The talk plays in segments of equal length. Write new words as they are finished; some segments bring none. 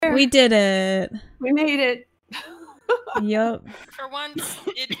there. We did it. We made it. Yep. For once,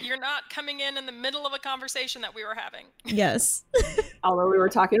 you're not coming in the middle of a conversation that we were having. Yes. Although we were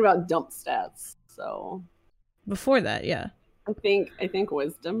talking about dump stats, so Before that, yeah. I think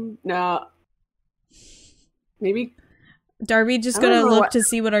wisdom. No, maybe. Darby just I don't gonna know look what- to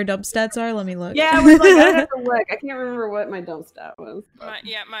see what our dump stats are. Let me look. Yeah, I was like, I have to look. I can't remember what my dump stat was. but-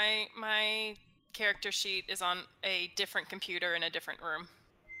 My character sheet is on a different computer in a different room.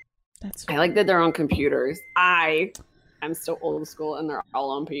 That's I like that they're on computers. I'm so old school, and they're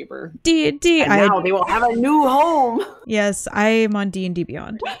all on paper. D&D. And now they will have a new home. Yes, I am on D&D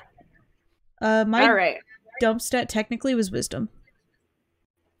Beyond. My All right. dump stat technically was wisdom.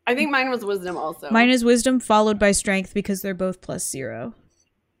 I think mine was wisdom also. Mine is wisdom followed by strength because they're both +0.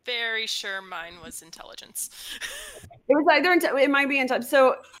 Very sure mine was intelligence. It was either it might be in touch.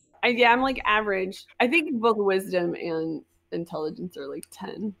 So I'm like average. I think both wisdom and intelligence are like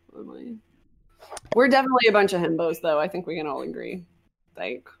 10 on mine. We're definitely a bunch of himbos, though. I think we can all agree.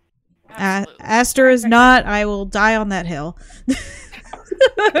 Like, Absolutely. Aster is not. I will die on that hill.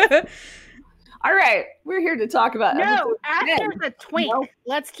 all right, we're here to talk about. No, episode Aster's 10. a twink. No.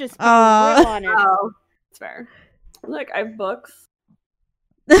 Let's just be Aw. real honest. Oh, it's fair. Look, I have books.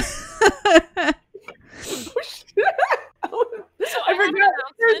 I have an forgot.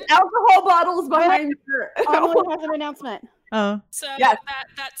 There's announcement. alcohol bottles behind her. Emily has an announcement. Oh. So Yes.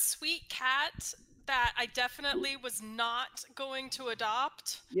 that sweet cat that I definitely was not going to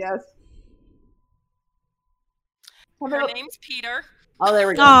adopt. Yes. Her name's Peter. Oh, there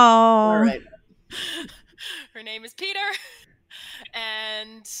we go. Oh. All right. Her name is Peter,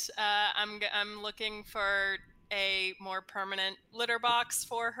 and I'm looking for a more permanent litter box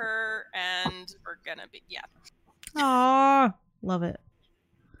for her, and we're gonna be Aw. Love it.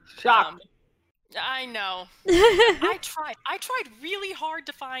 Shock. I know. I tried really hard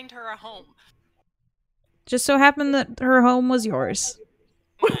to find her a home. Just so happened that her home was yours.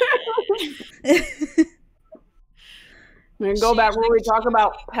 We're gonna go back where we talk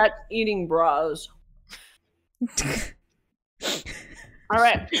about pets eating bras. All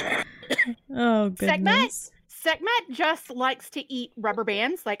right. Oh, goodness. Sekhmet just likes to eat rubber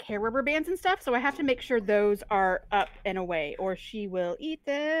bands, like hair rubber bands and stuff, so I have to make sure those are up and away, or she will eat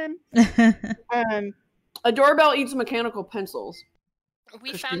them. A doorbell eats mechanical pencils.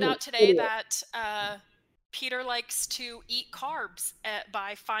 We 'Cause found she's an out today idiot. that Peter likes to eat carbs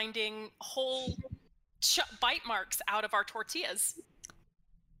by finding whole bite marks out of our tortillas.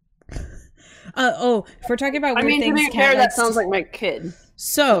 If we're talking about I weird mean, to things, be Kat fair, that likes sounds to- like my kid.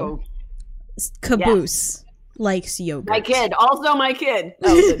 So, Caboose likes yogurt. My kid. Also my kid.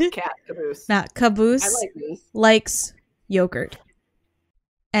 That was a cat caboose. Not Caboose I like these. likes yogurt.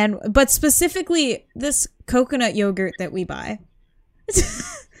 But specifically this coconut yogurt that we buy.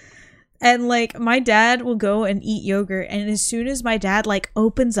 And like my dad will go and eat yogurt, and as soon as my dad like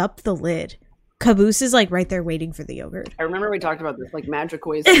opens up the lid, Caboose is like right there waiting for the yogurt. I remember we talked about this, like magic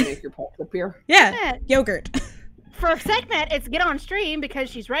ways to make your pets appear. Yeah, Yeah. yogurt. For Sekhmet, it's get on stream because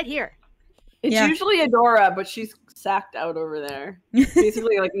she's right here. It's Yeah. usually Adora, but she's sacked out over there.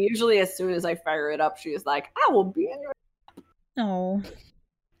 Basically, like usually as soon as I fire it up, she is like, I will be in your... Oh.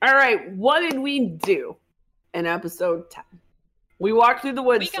 All right, what did we do in episode 10? We walked through the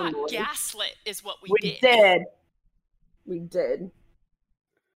woods. We got some more. gaslit, is what we We did. We did.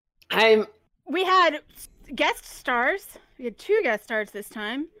 We had guest stars. We had 2 guest stars this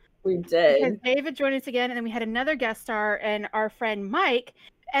time. We Because did. David joined us again, and then we had another guest star and our friend Mike.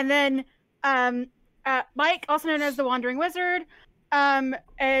 And then Mike, also known as the Wandering Wizard,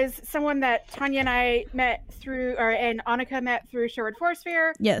 is someone that Tanya and I met through, and Annika met through Sherwood Forest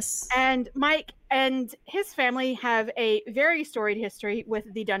Fair. Yes. And Mike and his family have a very storied history with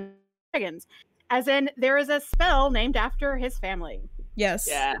the Dungeons and Dragons. As in, there is a spell named after his family. Yes.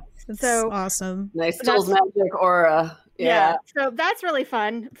 Yeah. That's So- awesome. Nice Stills magic aura. Yeah. So that's really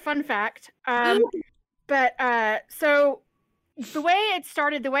fun. Fun fact. But so the way it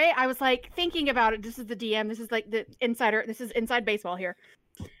started, the way I was like thinking about it, this is the DM, this is like the insider, this is inside baseball here.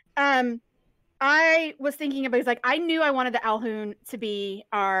 I was thinking about, it's like, I knew I wanted the Alhoun to be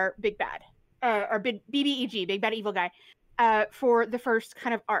our big bad, our big BBEG, big bad evil guy, for the first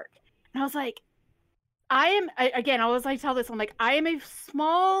kind of arc. And I was like, I always like tell this, I'm like, I am a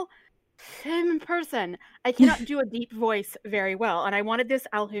small, thin person. I cannot do a deep voice very well. And I wanted this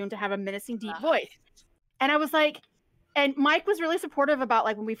Alhoun to have a menacing deep voice. And I was like, and Mike was really supportive about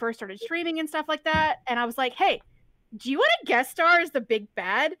like when we first started streaming and stuff like that. And I was like, hey, do you want to guest star as the big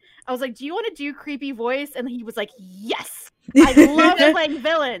bad? I was like, do you want to do creepy voice? And he was like, yes. I love playing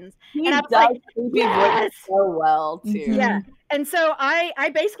villains. He And I was does like, creepy yes! voices so well too. Mhm. Yeah. And so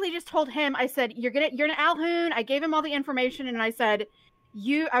I basically just told him, I said, you're an Alhoon. I gave him all the information, and I said,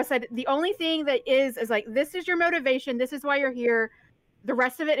 the only thing that is like, this is your motivation. This is why you're here. The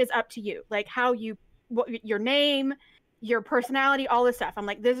rest of it is up to you. Like your name, your personality, all this stuff. I'm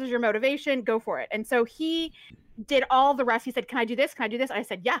like, this is your motivation. Go for it. And so he did all the rest. He said, can I do this? Can I do this? I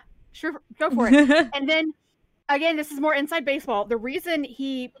said, yeah, sure. Go for it. And then again, this is more inside baseball. The reason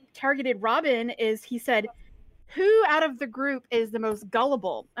he targeted Robin is he said, who out of the group is the most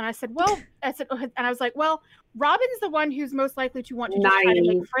gullible? And I said, and I was like, well, Robin's the one who's most likely to want to just try to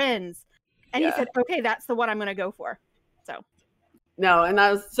make friends. And he said, okay, that's the one I'm going to go for. So. No, and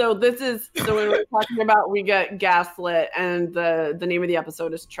so when we're talking about we get gaslit, and the name of the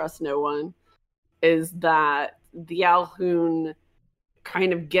episode is Trust No One, is that the Alhoon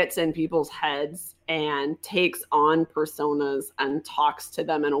kind of gets in people's heads and takes on personas and talks to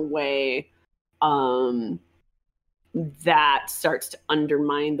them in a way that starts to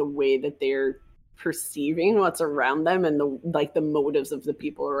undermine the way that they're perceiving what's around them and the motives of the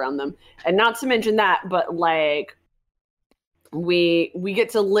people around them. And not to mention that, but like we get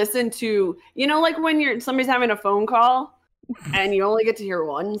to listen to, like when somebody's having a phone call and you only get to hear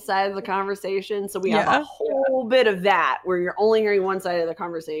one side of the conversation. So we have a whole bit of that where you're only hearing one side of the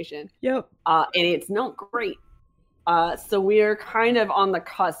conversation. Yep. And it's not great. So we are kind of on the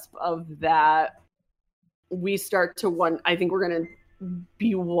cusp of that. We start to I think we're going to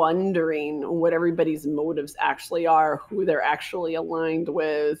be wondering what everybody's motives actually are, who they're actually aligned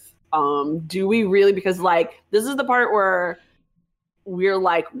with. Do we really, because like, this is the part where we're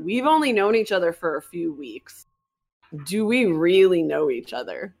like, we've only known each other for a few weeks. Do we really know each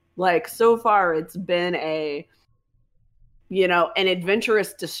other? Like, so far it's been an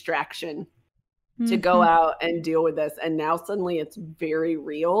adventurous distraction to go out and deal with this. And now suddenly it's very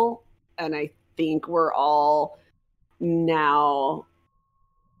real. And I think we're all now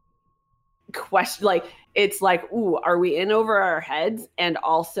it's like, ooh, are we in over our heads? And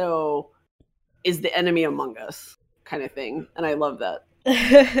also, is the enemy among us kind of thing. And I love that.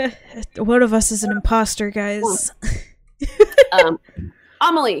 One of us is an imposter, guys.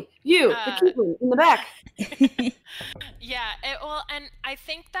 Amelie, the cute one in the back. Yeah, and I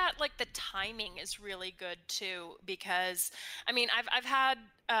think that like the timing is really good too, because I mean I've had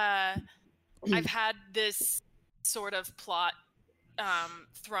this sort of plot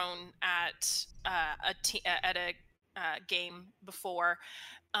thrown at a game before,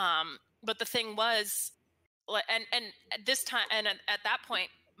 but the thing was, and this time, and at that point,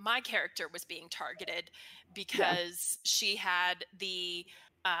 my character was being targeted because she had the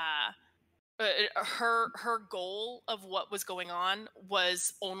her goal of what was going on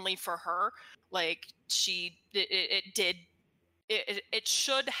was only for her. Like it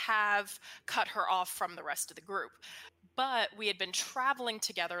should have cut her off from the rest of the group, but we had been traveling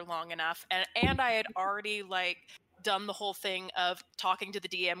together long enough, and I had already like done the whole thing of talking to the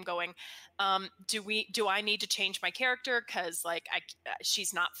DM going, do I need to change my character because like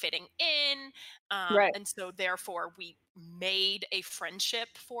she's not fitting in, right. And so therefore we made a friendship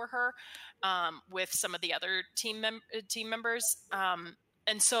for her with some of the other team members,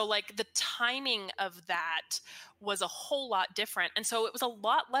 and so like the timing of that was a whole lot different, and so it was a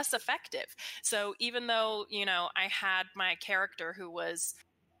lot less effective. So even though I had my character who was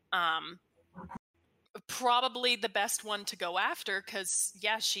probably the best one to go after, because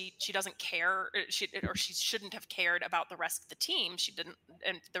she doesn't care, she shouldn't have cared about the rest of the team. She didn't,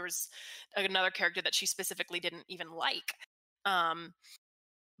 and there was another character that she specifically didn't even like,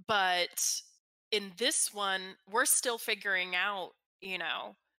 but in this one we're still figuring out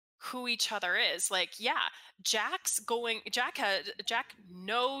who each other is. Like, Jack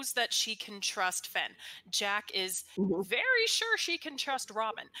knows that she can trust Fen. Jack is very sure she can trust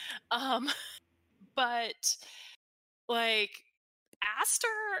Robin. But like Aster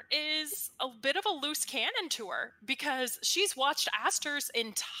is a bit of a loose cannon to her because she's watched Aster's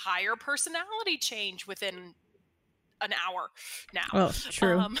entire personality change within an hour now. Oh,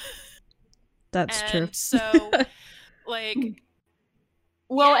 true. That's true. So like,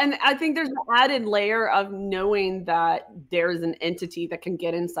 well, and I think there's an added layer of knowing that there's an entity that can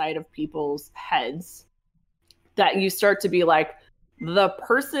get inside of people's heads, that you start to be like,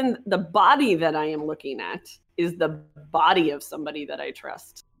 the body that I am looking at is the body of somebody that I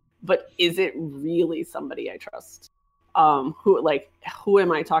trust. But is it really somebody I trust? Who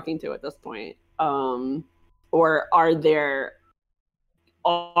am I talking to at this point? Or are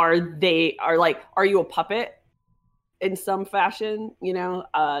you a puppet in some fashion,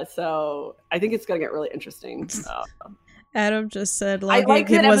 so I think it's gonna get really interesting. Adam just said I like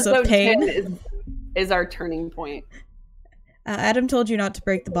that was a episode pain. 10 is our turning point. Adam told you not to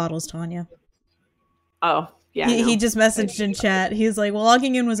break the bottles, Tanya. Oh, yeah. He just messaged in chat. He's like, well,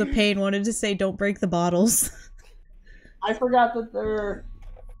 logging in was a pain. Wanted to say, don't break the bottles. I forgot that they're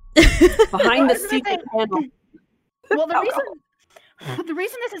behind the secret panel. Well, the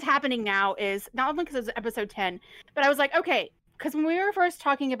reason this is happening now is not only because it's episode 10, but I was like, okay, because when we were first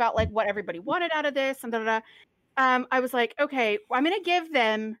talking about like what everybody wanted out of this and I was like, okay, well, I'm going to give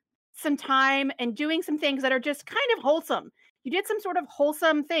them some time and doing some things that are just kind of wholesome. You did some sort of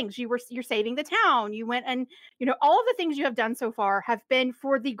wholesome things. You're saving the town. You went and, all of the things you have done so far have been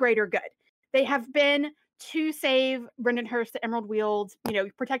for the greater good. They have been to save Brendan Hurst, the Emerald Weald,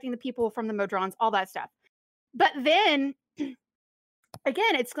 protecting the people from the Modrons, all that stuff. But then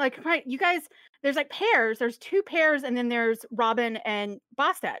again, it's like, right, you guys, there's like pairs. There's 2 pairs, and then there's Robin and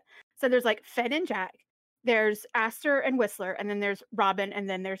Bastet. So there's like Fenn and Jack. There's Aster and Whistler, and then there's Robin, and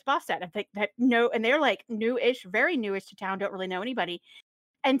then there's Bastet. I think and they're like newish, very newish to town, don't really know anybody.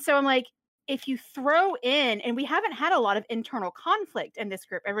 And so I'm like, if you throw in, and we haven't had a lot of internal conflict in this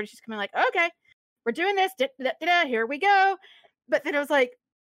group. Everybody's just coming like, okay, we're doing this, here we go. But then I was like,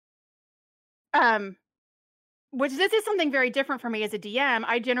 which this is something very different for me as a DM.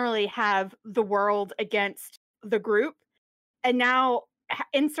 I generally have the world against the group, and now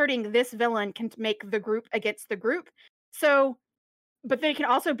inserting this villain can make the group against the group. So, but then it can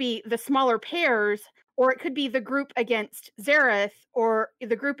also be the smaller pairs, or it could be the group against Zareth, or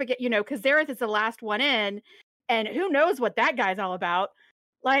the group against, because Zareth is the last one in, and who knows what that guy's all about.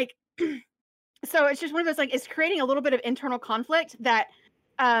 Like, so it's just one of those, like, it's creating a little bit of internal conflict that,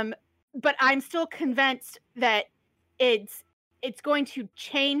 but I'm still convinced that it's going to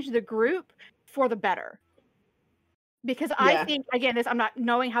change the group for the better. Because I think, again, I'm not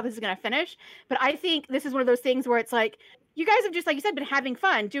knowing how this is going to finish, but I think this is one of those things where it's like, you guys have just, like you said, been having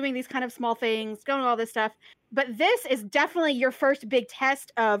fun doing these kind of small things, going all this stuff. But this is definitely your first big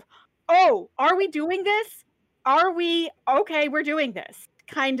test of, oh, are we doing this? Okay, we're doing this.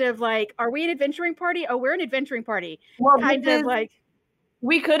 Kind of like, are we an adventuring party? Oh, we're an adventuring party. Well, kind of like,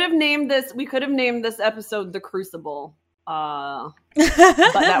 we could have named this episode The Crucible. But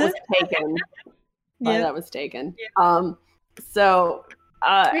that was taken. That was taken. Yeah. So we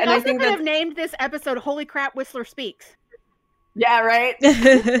and also I think could have named this episode "Holy Crap, Whistler Speaks." Yeah, right.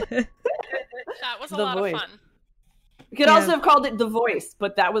 That was a lot of fun. We could also have called it The Voice,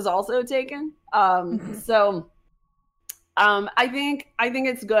 but that was also taken. So I think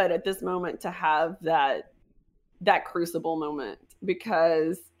it's good at this moment to have that crucible moment,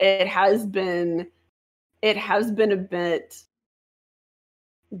 because it has been a bit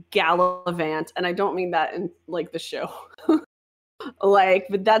gallivant, and I don't mean that in like the show.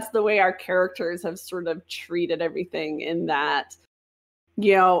 But that's the way our characters have sort of treated everything, in that,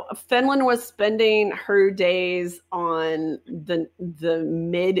 Fenlin was spending her days on the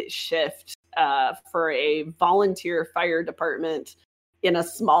mid shift for a volunteer fire department in a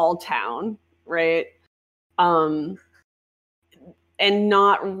small town, right? And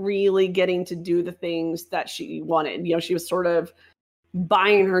not really getting to do the things that she wanted. She was sort of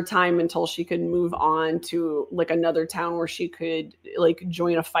buying her time until she could move on to like another town where she could like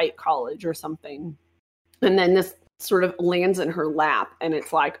join a fight college or something. And then this sort of lands in her lap, and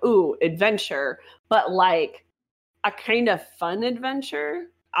it's like, ooh, adventure, but like a kind of fun adventure.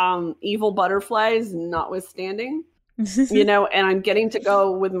 Evil butterflies notwithstanding, and I'm getting to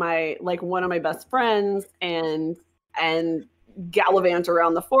go with my, like, one of my best friends and gallivant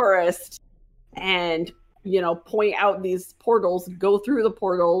around the forest and point out these portals, go through the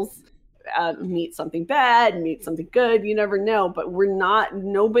portals, meet something bad, meet something good. You never know. But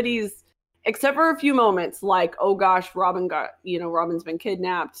nobody's, except for a few moments, like, oh gosh, Robin's been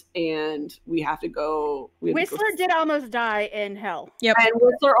kidnapped and we have to go. Whistler did almost die in hell. Yep. And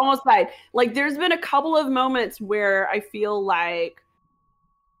Whistler almost died. Like, there's been a couple of moments where I feel like,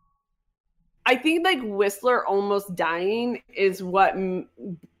 I think like Whistler almost dying is what,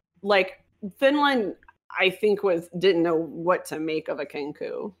 like, Finland, I think didn't know what to make of a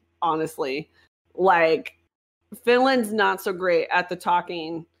Kenku, honestly. Like, Finland's not so great at the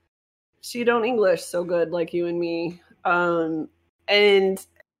talking. She don't English so good like you and me. And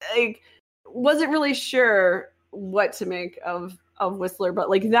like, wasn't really sure what to make of Whistler, but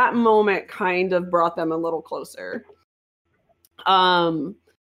like that moment kind of brought them a little closer. And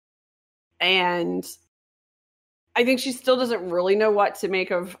I think she still doesn't really know what to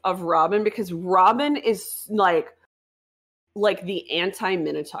make of Robin, because Robin is like the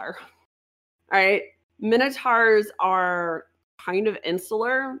anti-Minotaur. All right. Minotaurs are kind of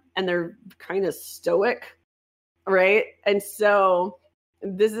insular and they're kind of stoic. Right. And so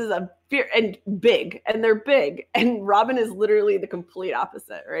this is a and big, and they're big, and Robin is literally the complete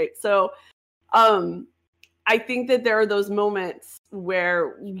opposite, right? So I think that there are those moments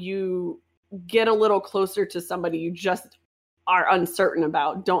where you get a little closer to somebody you just are uncertain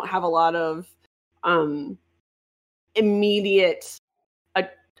about, don't have a lot of immediate, I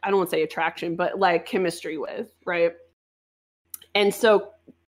don't want to say attraction, but like chemistry with, right? And so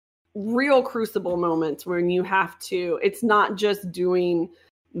real crucible moments when you have to, it's not just doing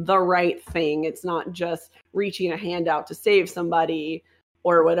the right thing, it's not just reaching a hand out to save somebody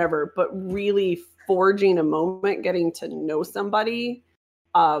or whatever, but really forging a moment, getting to know somebody,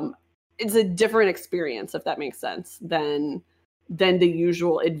 it's a different experience, if that makes sense, than the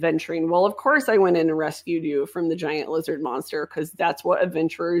usual adventuring. Well, of course I went in and rescued you from the giant lizard monster, because that's what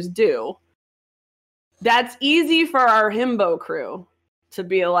adventurers do. That's easy for our himbo crew to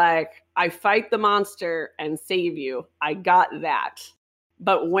be like, I fight the monster and save you. I got that.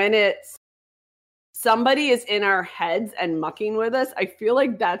 But when it's somebody is in our heads and mucking with us, I feel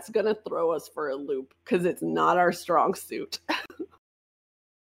like that's going to throw us for a loop, because it's not our strong suit.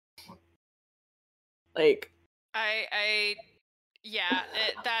 Like,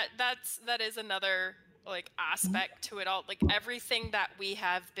 that is another like aspect to it all. Like everything that we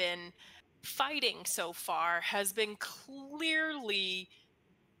have been fighting so far has been clearly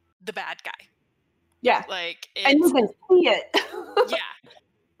the bad guy. Yeah. Like and you can see it. Yeah.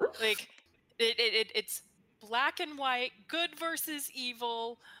 Like it's black and white, good versus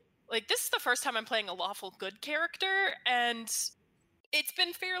evil. Like this is the first time I'm playing a lawful good character, and it's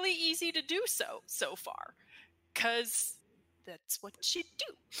been fairly easy to do so far, because that's what you do.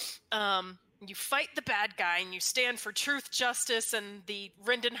 You fight the bad guy and you stand for truth, justice, and the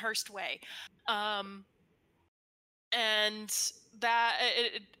Rindenhurst way. And that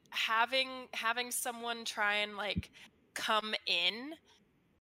having someone try and like come in,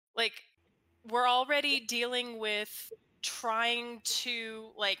 like we're already dealing with trying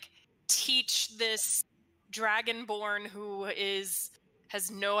to like teach this dragonborn who has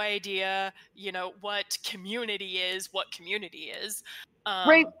no idea, what community is.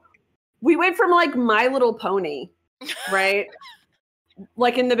 Right. We went from like My Little Pony, right?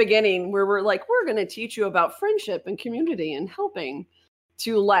 Like in the beginning, where we're like, we're going to teach you about friendship and community and helping,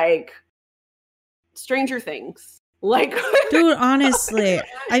 to like Stranger Things. Like, dude, honestly,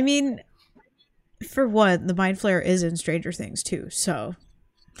 I mean, for one, the Mind Flayer is in Stranger Things too, so.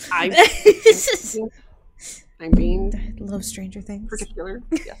 I love Stranger Things. Particular,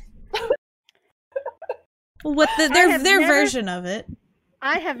 yeah. What their version of it?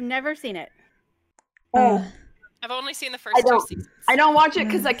 I have never seen it. I've only seen the first 2 seasons. I don't watch it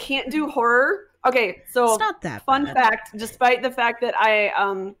because I can't do horror. Okay, so it's not that fun bad. fact, despite the fact that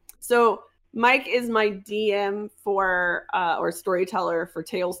so Mike is my DM for or storyteller for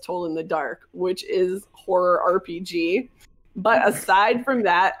Tales Told in the Dark, which is horror RPG. But aside from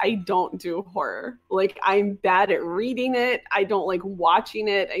that, I don't do horror. Like, I'm bad at reading it. I don't like watching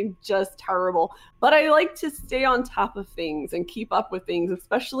it. I'm just terrible. But I like to stay on top of things and keep up with things,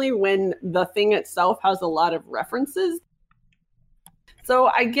 especially when the thing itself has a lot of references. So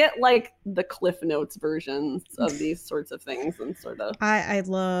I get like the Cliff Notes versions of these sorts of things, and sort of. I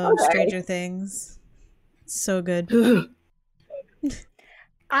love Stranger Things. So good.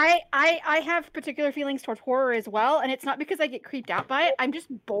 I have particular feelings towards horror as well, and it's not because I get creeped out by it. I'm just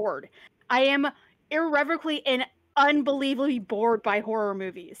bored. I am irrevocably and unbelievably bored by horror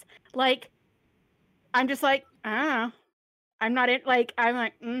movies. Like, I'm just like, I don't know. I'm not in, like, I'm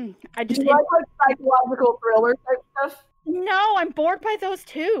like, I just... Do you like psychological thriller type stuff? No, I'm bored by those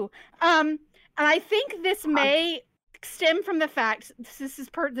too. And I think this may stem from the fact, this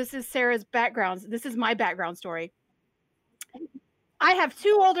is Sarah's background. This is my background story. I have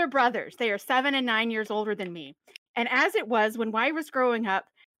 2 older brothers. They are 7 and 9 years older than me. And as it was, when I was growing up,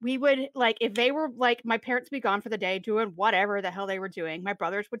 we would, like, if they were, like, my parents would be gone for the day doing whatever the hell they were doing, my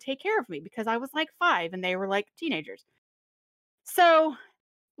brothers would take care of me because I was, like, 5 and they were, like, teenagers. So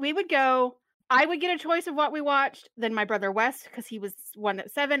we would go, I would get a choice of what we watched, then my brother Wes, because he was one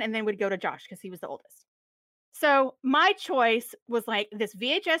at 7, and then would go to Josh because he was the oldest. So my choice was, like, this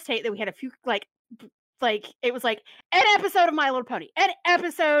VHS tape that we had a few, like it was like an episode of My Little Pony, an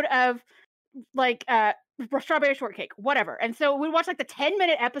episode of like Strawberry Shortcake, whatever. And so we'd watch like the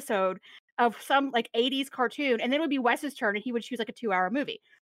 10-minute episode of some like 80s cartoon, and then it would be Wes's turn and he would choose like a 2-hour movie.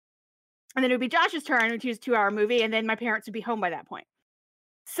 And then it would be Josh's turn and he would choose a 2-hour movie, and then my parents would be home by that point.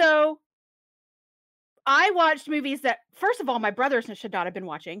 So I watched movies that, first of all, my brothers should not have been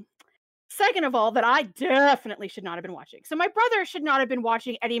watching. Second of all, that I definitely should not have been watching. So my brother should not have been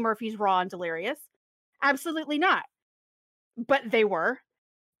watching Eddie Murphy's Raw and Delirious. Absolutely not. But they were.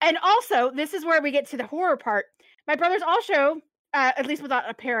 And also, this is where we get to the horror part. My brothers also, at least without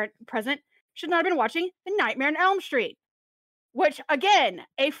a parent present, should not have been watching The Nightmare on Elm Street, which, again,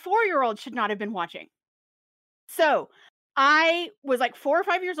 a 4-year-old should not have been watching. So I was like 4 or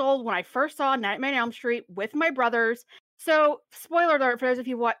 5 years old when I first saw Nightmare on Elm Street with my brothers. So, spoiler alert for those of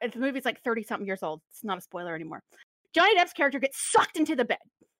you who watch, the movie's like 30-something years old. It's not a spoiler anymore. Johnny Depp's character gets sucked into the bed.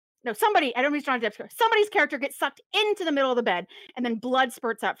 No, somebody, I don't mean Johnny Depp's character. Somebody's character gets sucked into the middle of the bed, and then blood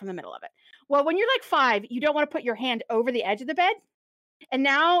spurts out from the middle of it. Well, when you're like 5, you don't want to put your hand over the edge of the bed. And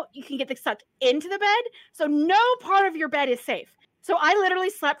now you can get sucked into the bed. So no part of your bed is safe. So I literally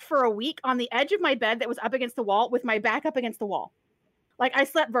slept for a week on the edge of my bed that was up against the wall with my back up against the wall. Like I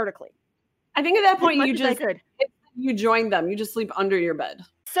slept vertically. I think at that point you joined them. You just sleep under your bed.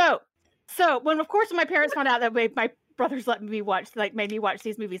 So when my parents found out that my brothers let me watch, like made me watch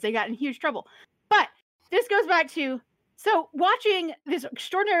these movies, they got in huge trouble. But this goes back to, so watching this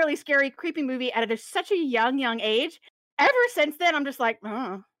extraordinarily scary, creepy movie at such a young age, ever since then, I'm just like,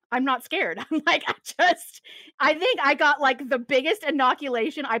 I'm not scared. I'm like, I think I got like the biggest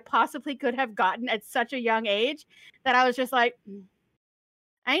inoculation I possibly could have gotten at such a young age that I was just like,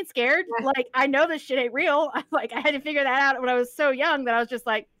 I ain't scared. Like, I know this shit ain't real. I had to figure that out when I was so young that I was just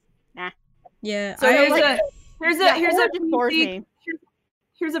like, nah. Yeah. So here's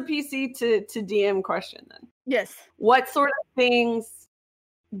a PC to DM question then. Yes. What sort of things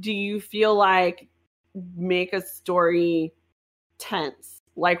do you feel like make a story tense?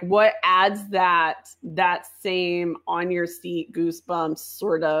 Like what adds that same on your seat goosebumps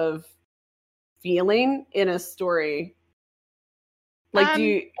sort of feeling in a story? Like do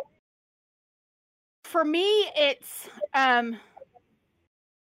you... For me, it's I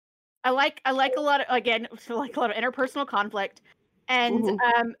like a lot of interpersonal conflict. And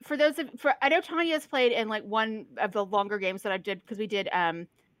I know Tanya has played in like one of the longer games that I did, because we did a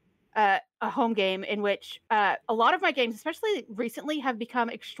home game in which a lot of my games, especially recently, have become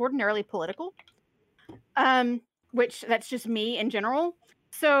extraordinarily political. Which that's just me in general.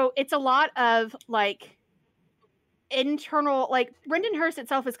 So it's a lot of like internal, like Brendanhurst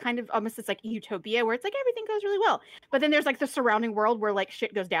itself is kind of almost this like utopia where it's like everything goes really well, but then there's like the surrounding world where like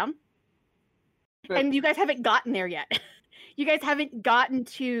shit goes down. Sure. And you guys haven't gotten there yet. You guys haven't gotten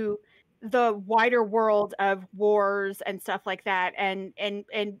to the wider world of wars and stuff like that, and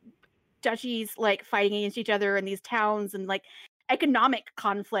duchies like fighting against each other in these towns, and like economic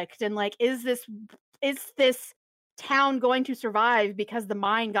conflict, and like is this town going to survive because the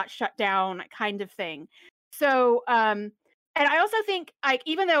mine got shut down, kind of thing. So and I also think, like,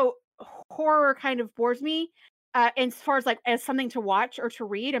 even though horror kind of bores me as far as like as something to watch or to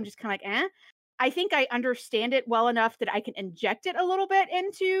read, I'm just kind of like I think I understand it well enough that I can inject it a little bit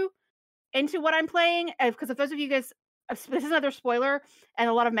into what I'm playing. Because if those of you guys, this is another spoiler and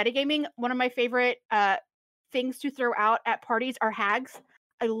a lot of metagaming, one of my favorite things to throw out at parties are hags.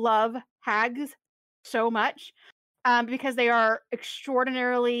 I love hags so much because they are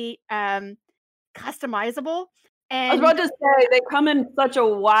extraordinarily customizable. And I was about to say, they come in such a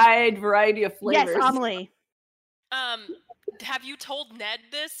wide variety of flavors. Yes, Amelie. Have you told Ned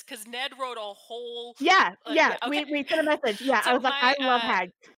this? Because Ned wrote a whole... Yeah. Okay. We sent a message. Yeah, so I was like, I love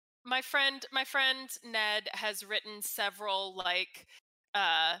hags. My friend Ned has written several like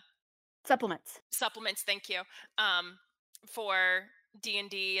supplements. Thank you. For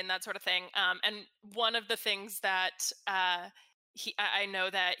D&D and that sort of thing. And one of the things that I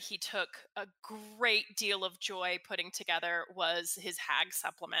know that he took a great deal of joy putting together was his hag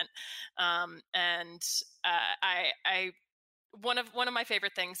supplement. And one of my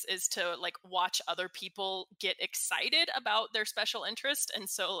favorite things is to like watch other people get excited about their special interest, and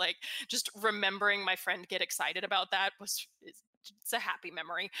so like just remembering my friend get excited about that it's a happy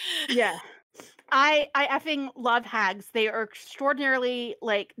memory. Yeah, I effing love hags. They are extraordinarily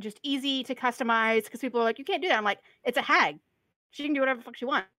like just easy to customize, because people are like, you can't do that. I'm like, it's a hag. She can do whatever the fuck she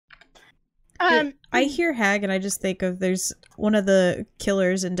wants. I hear hag and I just think of, there's one of the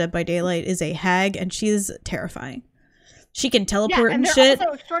killers in Dead by Daylight is a hag, and she is terrifying. She can teleport and shit.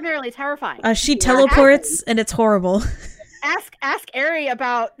 Also extraordinarily terrifying. She teleports and it's horrible. Ask Ari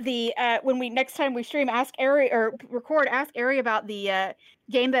about the when next time we stream. Ask Ari or record. Ask Ari about the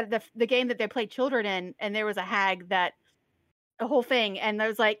game that the game that they played children in, and there was a hag that the whole thing, and there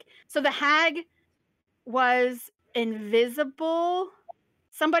was like, so the hag was invisible.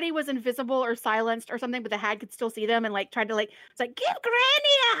 Somebody was invisible or silenced or something, but the hag could still see them and like tried to like, it's like, give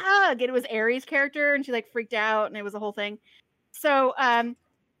Granny a hug. And it was Aries' character, and she like freaked out, and it was a whole thing. So I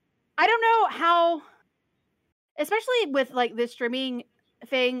don't know how, especially with like this streaming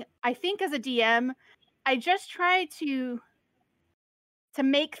thing, I think as a DM, I just try to to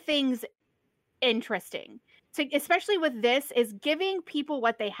make things interesting. So especially with this, is giving people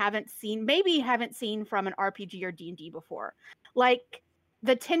what they haven't seen, maybe haven't seen from an RPG or D&D before. Like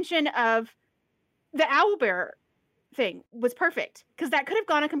the tension of the owlbear thing was perfect, because that could have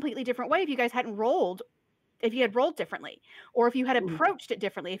gone a completely different way if you guys hadn't rolled, if you had rolled differently, or if you had approached it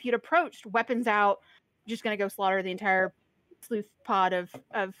differently. If you'd approached weapons out, just going to go slaughter the entire sleuth pod of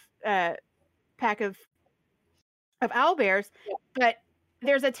pack of owlbears. But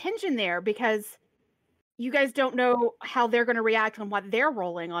there's a tension there because you guys don't know how they're going to react on what they're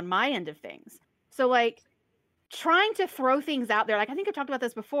rolling on my end of things. So like trying to throw things out there, like I think I've talked about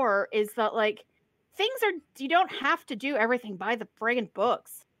this before, is that like you don't have to do everything by the friggin'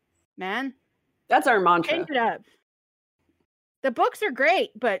 books, man. That's our mantra. Change it up. The books are great,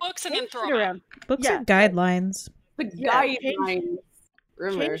 but books and then change throw it them out. around. Books are guidelines. The Yeah, guidelines.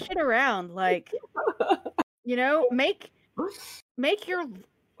 Change it around. Like, you know, make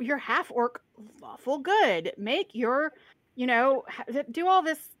your half orc lawful good. Make your, you know, do all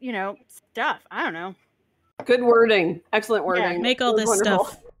this, you know, stuff. I don't know. Good wording. Excellent wording. Make all That was this wonderful.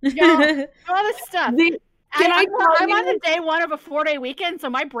 stuff. Yeah, do all this stuff. Can I tell I'm you- on the day one of a 4-day weekend, so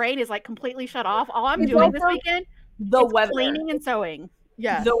my brain is like completely shut off. All I'm It's doing this also weekend the is weather. cleaning and sewing.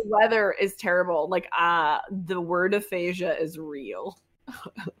 Yeah. The weather is terrible. Like the word aphasia is real.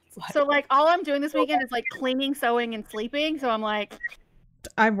 It's like- So like all I'm doing this weekend is like cleaning, sewing, and sleeping. So I'm like,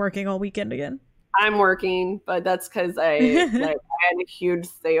 I'm working all weekend again. I'm working, but that's because I had huge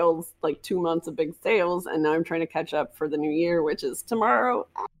sales, like 2 months of big sales, and now I'm trying to catch up for the new year, which is tomorrow.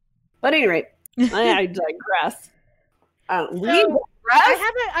 But anyway, I digress. We digress.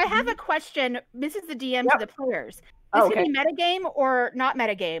 I have a question. This is the DM to the players. This Okay. can be metagame or not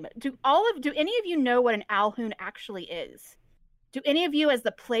metagame. Do any of you know what an Alhoon actually is? Do any of you as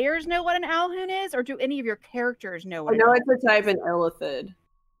the players know what an Alhoon is, or do any of your characters know what I know it's a type in Illithid.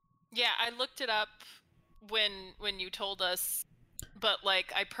 Yeah, I looked it up when you told us, but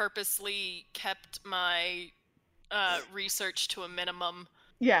like I purposely kept my research to a minimum.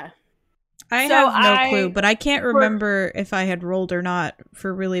 Yeah. I So have no I- clue, but I can't remember if I had rolled or not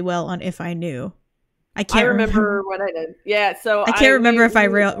for really well on if I knew. I I can't remember what I did. Yeah, so I can't remember if I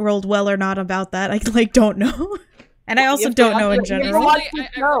rolled well or not about that. I like don't know, and I also have to don't watch know it. in You have to general. watch Basically,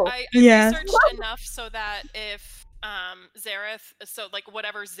 the show. I Yeah. researched enough so that if Zareth, so like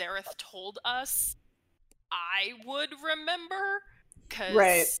whatever Zareth told us, I would remember. Cause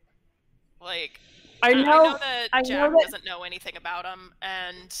Right. like I I know know. that I know Jack that- doesn't know anything about him,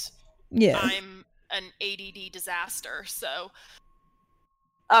 and Yeah, I'm an ADD disaster. So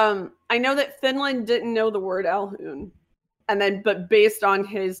I know that Finland didn't know the word Alhoon, but based on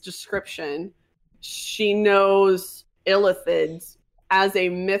his description, she knows Illithids as a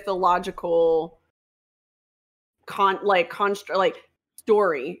mythological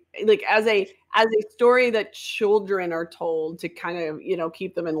story, like as a story that children are told to kind of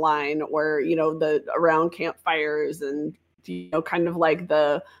keep them in line, or the around campfires, and kind of like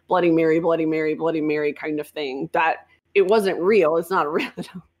the Bloody Mary, Bloody Mary, Bloody Mary kind of thing. That it wasn't real. It's not real.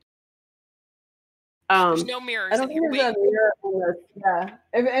 there's no mirrors I don't in here. think there's Wait, a mirror on this. Yeah,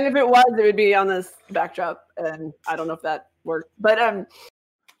 if it was, it would be on this backdrop, and I don't know if that worked. But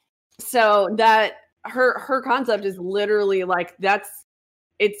so that her concept is literally like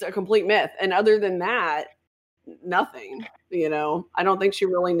it's a complete myth, and other than that, nothing. I don't think she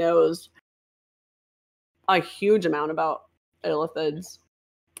really knows a huge amount about Illithids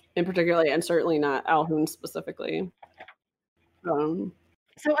in particular, and certainly not Alhoon specifically.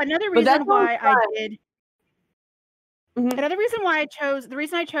 So another But that's reason why I fun. did Mhm. another reason why the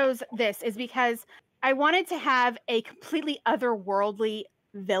reason I chose this is because I wanted to have a completely otherworldly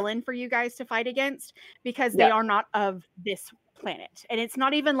villain for you guys to fight against, because they Yeah. are not of this planet, and it's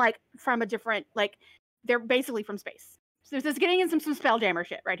not even like from a different, like they're basically from space. So this is getting in some Spelljammer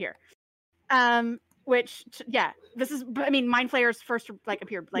shit right here. Which this is, I mean, Mind Flayer's first like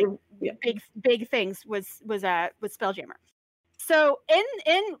appeared like Yeah. big things was Spelljammer. So in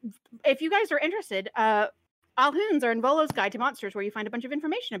if you guys are interested, Alhoons are in Volo's Guide to Monsters, where you find a bunch of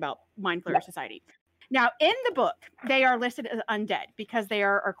information about Mind Flayer Society. Now, in the book, they are listed as undead because they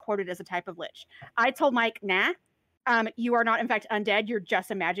are quoted as a type of lich. I told Mike, nah, you are not in fact undead. You're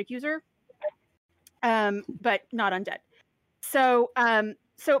just a magic user, but not undead. So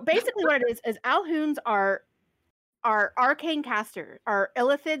basically, what it is Alhoons are arcane casters, are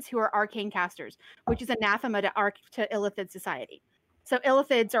Illithids who are arcane casters, which is anathema to Illithid society. So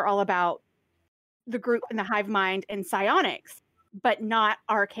Illithids are all about the group and the hive mind and psionics, but not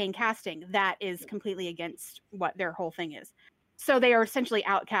arcane casting. That is completely against what their whole thing is. So they are essentially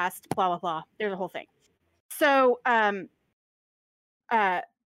outcast, blah, blah, blah. There's a whole thing. So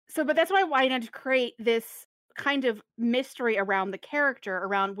but that's why I wanted to create this kind of mystery around the character,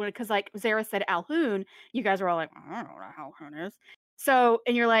 around because like Zara said Alhoon, you guys are all like, I don't know how Alhoon is. So,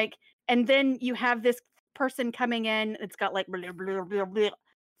 and you're like, and then you have this person coming in, it's got like blah, blah, blah, blah,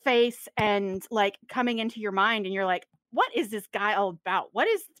 face and like coming into your mind, and you're like, what is this guy all about? What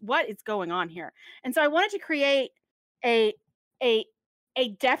is going on here? And so I wanted to create a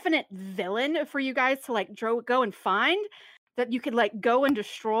definite villain for you guys to like go and find, that you could like go and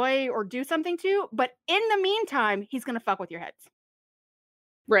destroy or do something to, but in the meantime, he's gonna fuck with your heads.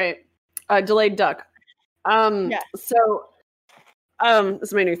 Right. Delayed duck. So this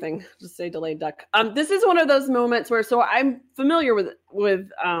is my new thing. Just say delayed duck. This is one of those moments where, so I'm familiar with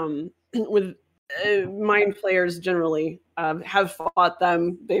mind flayers generally. Have fought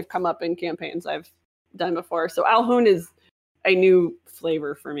them. They've come up in campaigns I've done before. So Alhoon is a new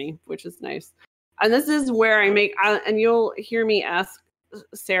flavor for me, which is nice. And this is where I make, and you'll hear me ask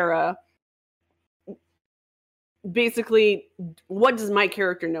Sarah, basically, what does my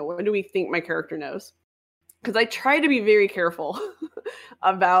character know? What do we think my character knows? Because I try to be very careful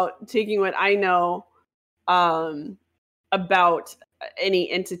about taking what I know about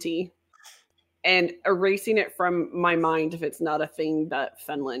any entity and erasing it from my mind if it's not a thing that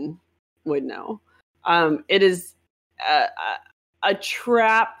Fenlin would know. It is a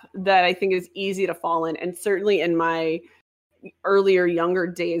trap that I think is easy to fall in. And certainly in my earlier, younger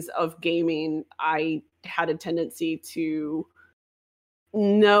days of gaming, I had a tendency to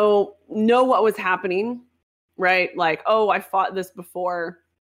know what was happening, right? Like, oh, I fought this before,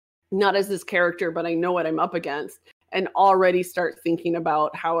 not as this character, but I know what I'm up against, and already start thinking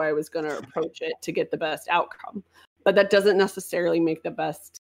about how I was going to approach it to get the best outcome. But that doesn't necessarily make the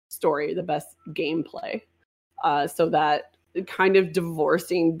best story, the best gameplay. So that kind of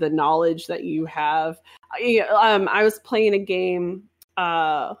divorcing the knowledge that you have. I was playing a game.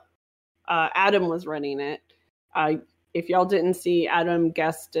 Adam was running it. If y'all didn't see, Adam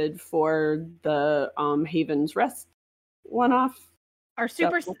guested for the Haven's Rest one-off. Our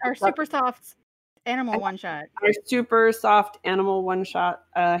super soft animal one-shot. Our super soft animal one-shot,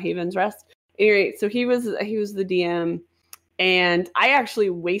 Haven's Rest. Anyway, so he was the DM, and I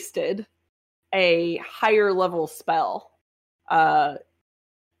actually wasted a higher level spell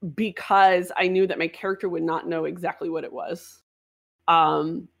because I knew that my character would not know exactly what it was.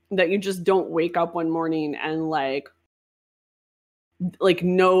 That you just don't wake up one morning and like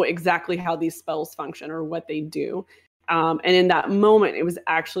know exactly how these spells function or what they do. And in that moment, it was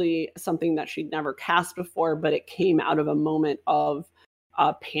actually something that she'd never cast before, but it came out of a moment of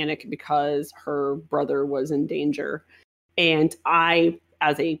panic because her brother was in danger. And I,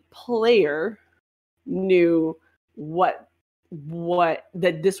 as a player, knew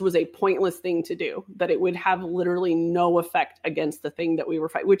that this was a pointless thing to do, that it would have literally no effect against the thing that we were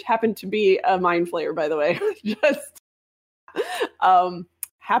fighting, which happened to be a mind flayer, by the way. Just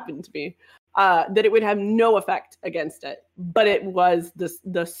happened to be that it would have no effect against it, but it was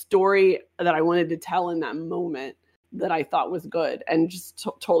the story that I wanted to tell in that moment that I thought was good, and just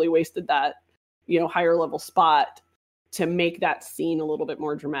totally wasted that higher level spot to make that scene a little bit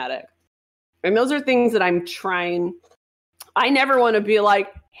more dramatic. And those are things that I'm trying. I never want to be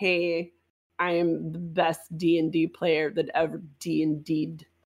like, hey, I am the best D&D player that ever D&D'd.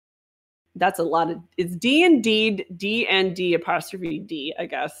 That's a lot of, it's D&D'd, D&D apostrophe D, I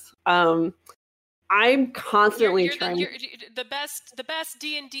guess. I'm constantly trying. You're the best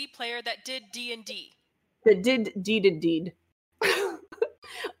D&D player that did D&D. That did D.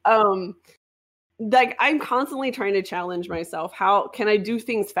 Like, I'm constantly trying to challenge myself. How can I do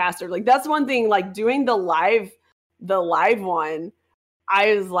things faster? Like, that's one thing, like doing the live one,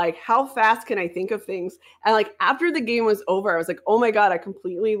 I was like, how fast can I think of things? And like, after the game was over, I was like, oh my God, I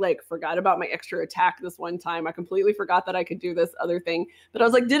completely like forgot about my extra attack this one time. I completely forgot that I could do this other thing. But I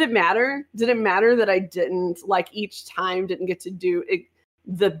was like, did it matter? Did it matter that I didn't, like, each time didn't get to do it,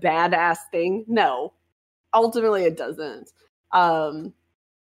 the badass thing? No, ultimately it doesn't.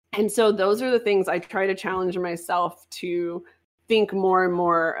 And so those are the things I try to challenge myself to think more and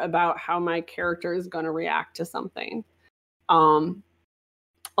more about how my character is going to react to something.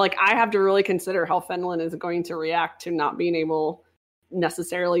 Like, I have to really consider how Fenlin is going to react to not being able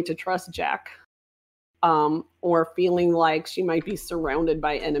necessarily to trust Jack, or feeling like she might be surrounded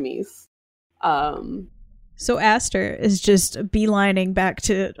by enemies. So Aster is just beelining back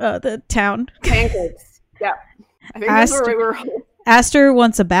to the town. Pancakes. Yeah. I think that's where we were. Aster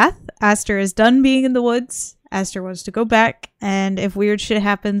wants a bath. Aster is done being in the woods. Aster wants to go back, and if weird shit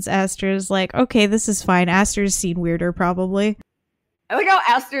happens, Aster is like, okay, this is fine. Aster's seen weirder, probably. I like how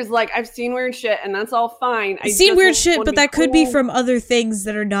Aster's like, I've seen weird shit, and that's all fine. I've seen weird shit, but that could be cool. from other things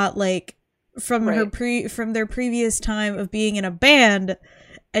that are not like from Right. from their previous time of being in a band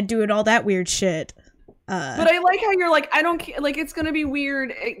and doing all that weird shit. But I like how you're like, I don't care. Like, it's gonna be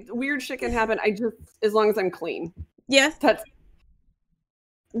weird. Weird shit can happen. I just, as long as I'm clean. Yeah, That's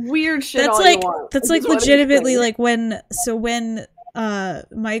weird shit. that's all like you want. that's I like just wanna be legitimately clean. like when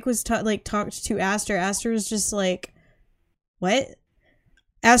Mike was talked to Aster was just like, what?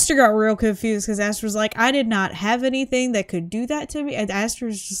 Aster got real confused because Aster was like, I did not have anything that could do that to me. And Aster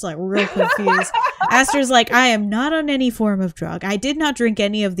was just like real confused. Aster's like, I am not on any form of drug. I did not drink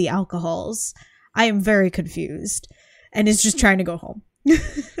any of the alcohols. I am very confused. And is just trying to go home.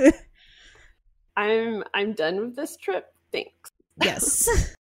 I'm done with this trip. Thanks. Yes.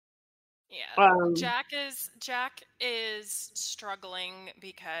 Yeah. Jack is struggling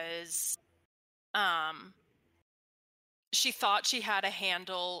because she thought she had a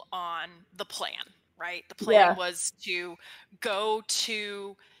handle on the plan, right? The plan was to go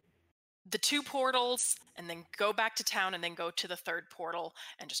to the 2 portals and then go back to town and then go to the 3rd portal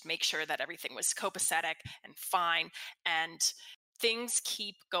and just make sure that everything was copacetic and fine. And things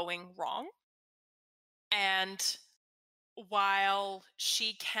keep going wrong. And while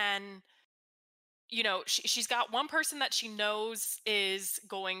she can, you know, she's got one person that she knows is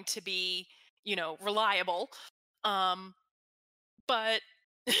going to be, you know, reliable. But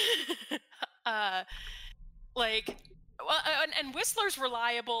like, well, and Whistler's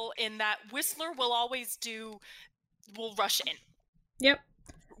reliable in that Whistler will rush in. Yep.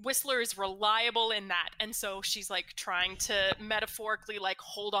 Whistler is reliable in that, and so she's like trying to metaphorically like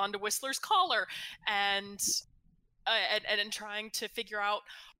hold on to Whistler's collar and trying to figure out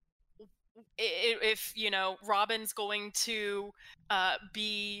if, you know, Robin's going to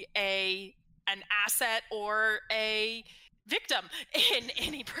be an asset or a victim in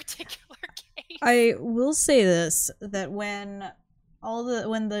any particular case. I will say this, that when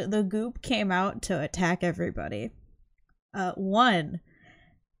the goop came out to attack everybody,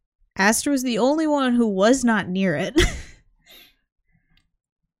 Aster was the only one who was not near it.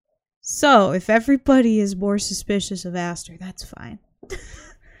 So, if everybody is more suspicious of Aster, that's fine.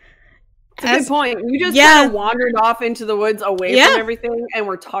 That's a good point. You just kind of wandered off into the woods away from everything and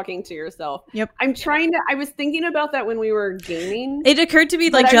were talking to yourself. Yep. I was thinking about that when we were gaming. It occurred to me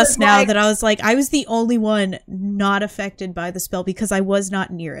like just now that I was like, I was the only one not affected by the spell because I was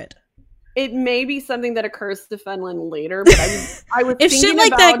not near it. It may be something that occurs to Fenlin later, but I was if thinking shit like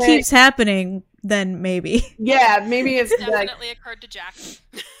about that keeps happening, then maybe. Yeah, maybe it's definitely occurred to Jack.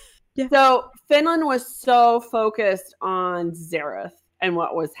 Yeah. So Fenlin was so focused on Zareth and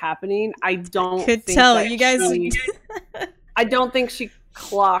what was happening. I don't could think tell that you guys. I don't think she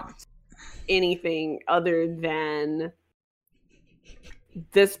clocked anything other than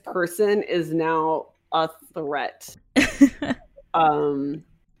this person is now a threat.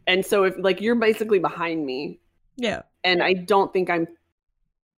 And so if like you're basically behind me. Yeah. And I don't think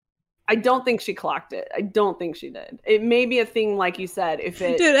she clocked it. I don't think she did. It may be a thing, like you said, if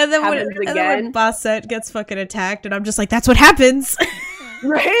it and then happens when, again. And then when Basset gets fucking attacked, and I'm just like, that's what happens.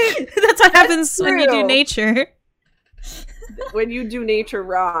 Right? That's what happens when you do nature. When you do nature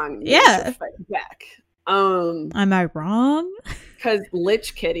wrong, you yeah. have to fight back. Am I wrong? Because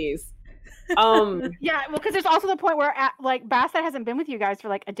lich kitties. Yeah, well, because there's also the point where like Basset hasn't been with you guys for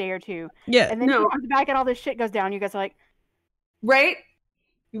like a day or 2. Yeah. And then she comes back and all this shit goes down. You guys are like, right?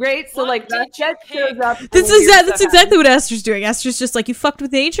 So like that shows up. That's exactly what Aster's doing. Aster's just like, you fucked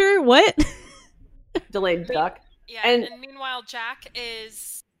with nature? What? Delayed duck. Yeah, and meanwhile Jack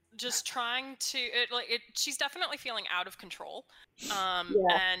is just trying to she's definitely feeling out of control.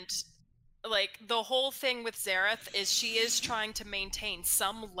 And like the whole thing with Zareth is she is trying to maintain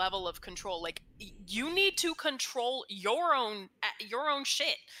some level of control. Like you need to control your own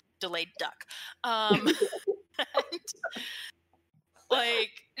shit, delayed duck. And,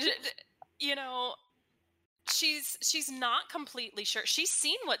 like, you know, she's not completely sure. She's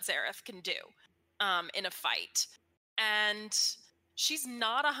seen what Zareth can do in a fight, and she's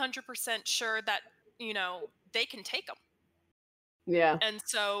not 100% sure that, you know, they can take him. Yeah. And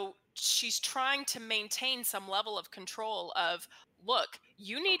so she's trying to maintain some level of control of, look,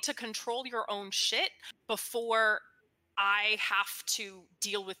 you need to control your own shit before I have to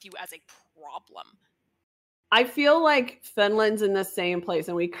deal with you as a problem. I feel like Fenlin's in the same place,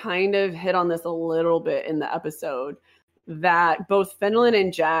 and we kind of hit on this a little bit in the episode, that both Fenlin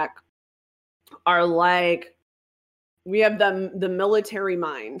and Jack are like, we have the military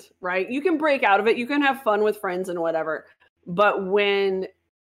mind, right? You can break out of it, you can have fun with friends and whatever, but when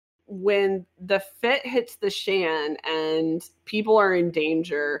when the fit hits the shan and people are in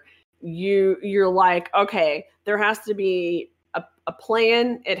danger, you're like, okay, there has to be a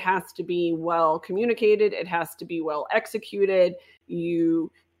plan. It has to be well communicated. It has to be well executed. You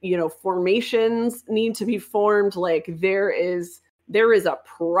know, formations need to be formed. Like there is a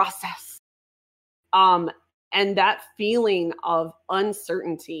process. And that feeling of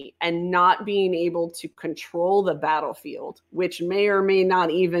uncertainty and not being able to control the battlefield, which may or may not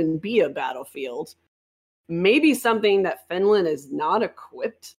even be a battlefield, may be something that Finland is not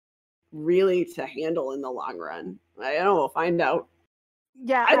equipped really to handle in the long run. I don't know, we'll find out.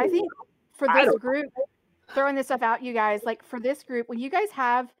 Yeah, I think for this group, throwing this stuff out, you guys, like for this group, when you guys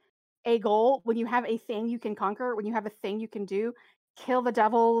have a goal, when you have a thing you can conquer, when you have a thing you can do, kill the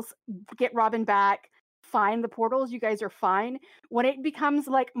devils, get Robin back, find the portals, you guys are fine. When it becomes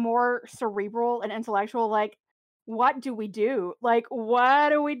like more cerebral and intellectual, like what do we do? Like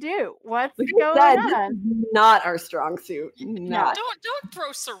what do we do? What's going on? This is not our strong suit. Not. Don't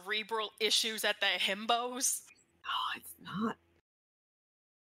throw cerebral issues at the himbos. No, it's not.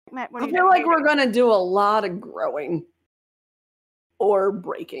 Matt, I feel like we're gonna do a lot of growing or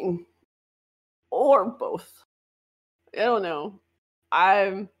breaking or both. I don't know.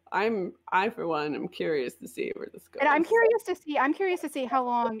 I for one am curious to see where this goes. And I'm curious to see how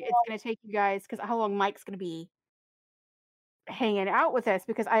long it's going to take you guys, because how long Mike's going to be hanging out with us,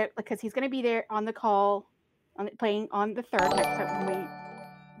 because he's going to be there on the call, playing on the 3rd when we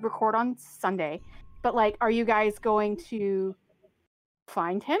record on Sunday. But like, are you guys going to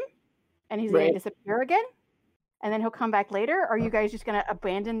find him and he's going to disappear again, and then he'll come back later? Or are you guys just going to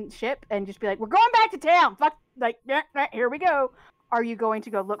abandon ship and just be like, we're going back to town? Fuck, like, here we go. Are you going to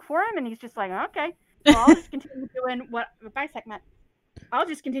go look for him? And he's just like, okay, well, I'll just continue doing I'll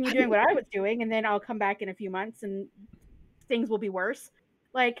just continue doing what I was doing, and then I'll come back in a few months and things will be worse.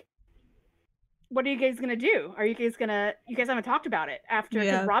 Like, what are you guys gonna do? You guys haven't talked about it after,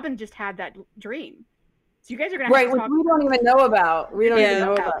 because Robin just had that dream. So you guys are gonna have to talk. We don't even know about. We don't even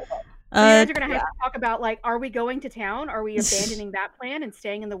know about. You guys are gonna have to talk about, like, are we going to town? Are we abandoning that plan and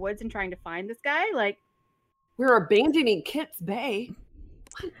staying in the woods and trying to find this guy? Like, we're abandoning Kit's Bay.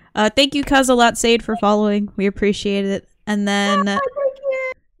 Thank you, Kazalat for following. We appreciate it. And then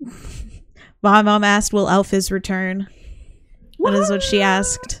my mom asked, will Alphys return? That is what she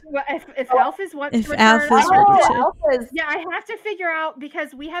asked. Well, if Alphys wants to return, yeah, I have to figure out,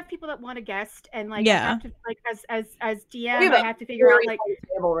 because we have people that want to guest, and like, I have to, like, as DM, I have to figure out, like,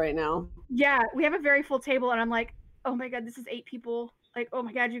 table right now. Yeah, we have a very full table, and I'm like, oh my god, this is 8 people. Like, oh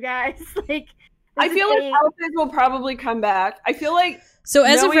my god, you guys, like. I feel like Alphys will probably come back. I feel like so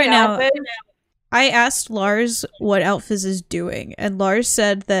as of right now, I asked Lars what Alphys is doing, and Lars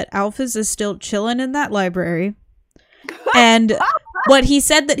said that Alphys is still chilling in that library. And what he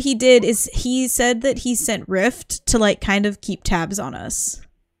said that he did is he said that he sent Rift to like kind of keep tabs on us.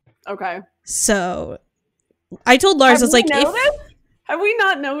 Okay. So I told Lars, I was like, have we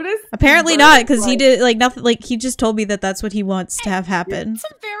not noticed? Apparently not, because he did like nothing. Like he just told me that that's what he wants to have happen.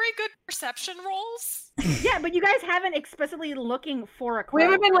 Some very good perception rolls. Yeah, but you guys haven't explicitly looking for a crow. We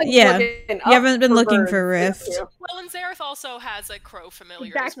haven't been like you haven't been looking for Rift. Well, and Zareth also has a crow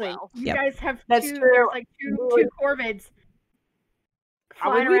familiar as well. You guys have two corvids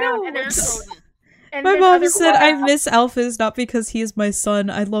flying around, and there's my mom said, I miss Alphys not because he is my son.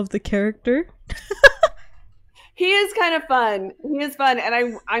 I love the character. He is kind of fun. He is fun, and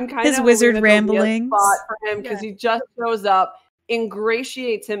I'm kind of his wizard ramblings for him, because he just shows up,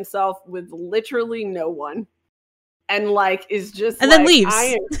 ingratiates himself with literally no one, and like is just and then leaves.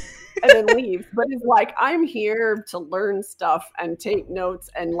 And then leaves, but is like, I'm here to learn stuff and take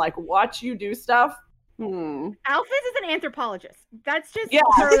notes and like watch you do stuff. Alphys is an anthropologist. That's just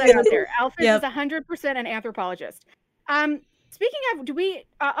throw that out there. Alphys is 100% an anthropologist. Speaking of, do we,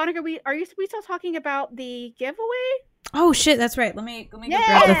 Annika, are we still talking about the giveaway? Oh shit, that's right. Let me go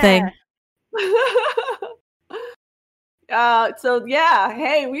grab the thing.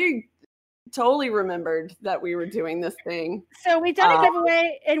 Hey, we totally remembered that we were doing this thing. So we've done a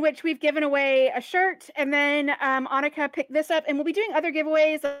giveaway in which we've given away a shirt, and then Annika picked this up, and we'll be doing other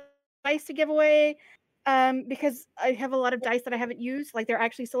giveaways, dice to give away, because I have a lot of dice that I haven't used, like they're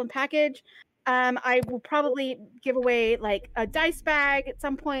actually still in package. I will probably give away like a dice bag at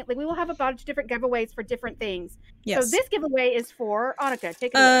some point. Like we will have a bunch of different giveaways for different things. Yes. So this giveaway is for Annika.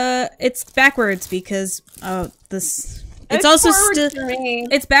 Take it away. It's backwards because it's also still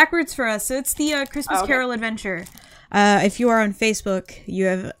it's backwards for us. So it's the Christmas Carol Adventure. If you are on Facebook, you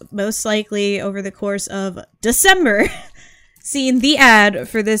have most likely over the course of December seen the ad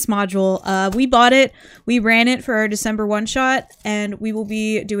for this module. We bought it, we ran it for our December one-shot, and we will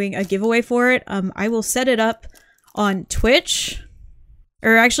be doing a giveaway for it. I will set it up on Twitch.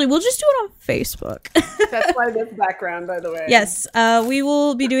 Or actually, we'll just do it on Facebook. That's why this background, by the way. Yes, we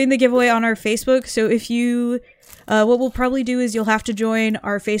will be doing the giveaway on our Facebook. So if you, what we'll probably do is you'll have to join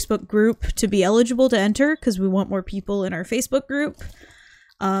our Facebook group to be eligible to enter, because we want more people in our Facebook group.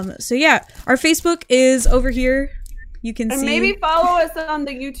 So yeah, our Facebook is over here. You can see. And maybe follow us on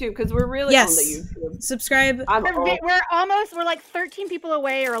the YouTube, because we're really on the YouTube. Subscribe. We're like 13 people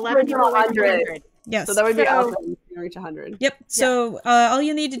away or 11 people away from 100. Yes. So that would be awesome. You can reach 100. Yep. So all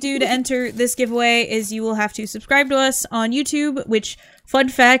you need to do to enter this giveaway is you will have to subscribe to us on YouTube, which, fun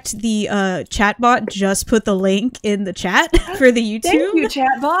fact, the chatbot just put the link in the chat for the YouTube. Thank you,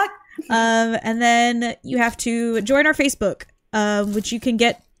 chatbot. And then you have to join our Facebook, which you can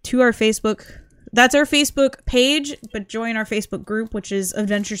get to our Facebook. That's our Facebook page, but join our Facebook group, which is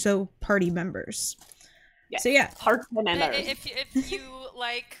Adventure So Party members. Yes. So yeah. Party members. If you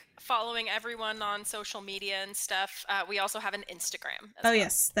like following everyone on social media and stuff, we also have an Instagram as well.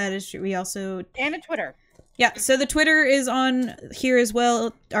 Yes, that is true. We also... And a Twitter. Yeah, so the Twitter is on here as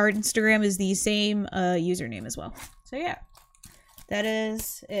well. Our Instagram is the same username as well. So yeah, that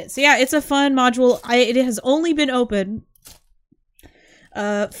is it. So yeah, it's a fun module. It has only been open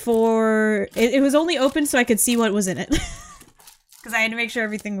it was only open so I could see what was in it. Because I had to make sure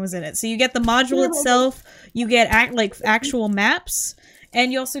everything was in it. So you get the module itself, you get actual maps,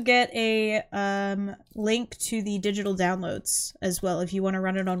 and you also get a link to the digital downloads as well. If you want to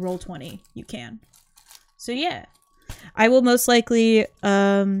run it on Roll20, you can. So yeah, I will most likely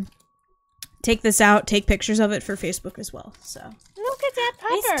take this out, take pictures of it for Facebook as well. So look at that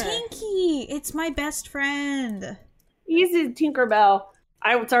pupper. It's Tinky. It's my best friend. Easy, Tinkerbell.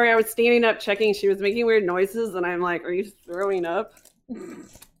 I was standing up checking. She was making weird noises, and I'm like, "Are you throwing up?"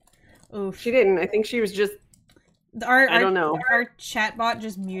 Oh, she didn't. I think she was just. I don't know. Our chatbot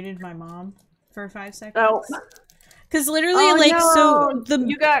just muted my mom for 5 seconds. Oh. Because literally,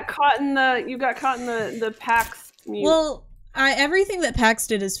 you got caught in the PAX mute. Well, everything that PAX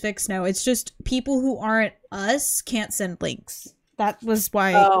did is fixed now. It's just people who aren't us can't send links. That was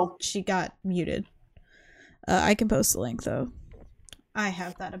why she got muted. I can post the link though. I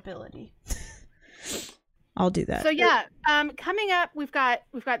have that ability. I'll do that. So yeah, coming up, we've got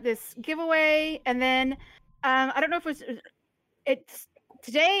this giveaway, and then I don't know if it's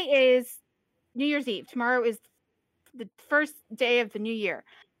today is New Year's Eve. Tomorrow is the first day of the new year.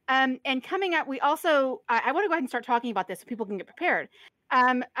 And coming up, we also I want to go ahead and start talking about this so people can get prepared.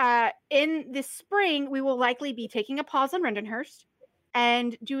 In this spring, we will likely be taking a pause on Rendenhurst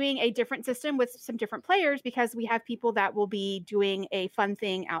and doing a different system with some different players, because we have people that will be doing a fun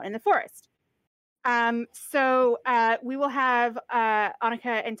thing out in the forest. So we will have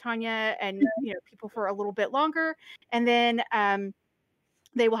Annika and Tanya and people for a little bit longer, and then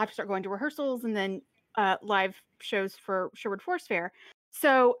they will have to start going to rehearsals and then live shows for Sherwood Forest Fair.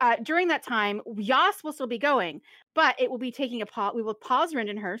 So during that time, Yas will still be going, but it will be taking a pause. We will pause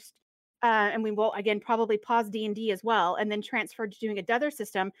Rendenhurst. And we will, again, probably pause D&D as well, and then transfer to doing a Dother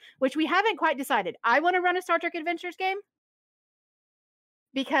system, which we haven't quite decided. I want to run a Star Trek Adventures game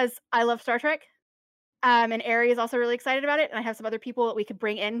because I love Star Trek. And Ari is also really excited about it, and I have some other people that we could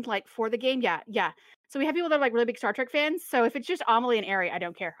bring in, for the game. Yeah. So we have people that are, really big Star Trek fans. So if it's just Amelie and Ari, I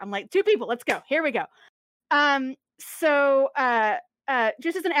don't care. I'm like, 2 people, let's go. Here we go. So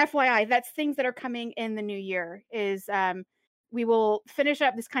just as an FYI, that's things that are coming in the new year is... we will finish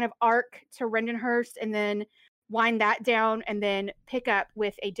up this kind of arc to Rendenhurst and then wind that down and then pick up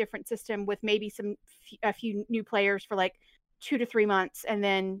with a different system with maybe a few new players for 2 to 3 months and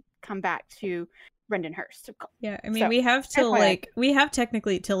then come back to Rendenhurst. Yeah, I mean, we have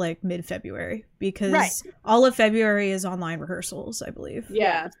technically till mid-February because all of February is online rehearsals, I believe.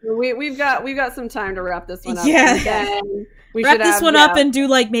 Yeah, so we've got some time to wrap this one up. Yeah, we wrap this one up and do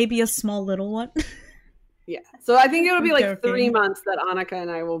maybe a small little one. Yeah, so I think it'll be 3 months that Annika and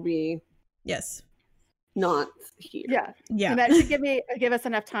I will be not here. Yeah. And that should give us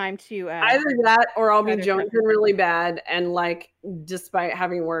enough time to either that or I'll be jonesing really bad, and despite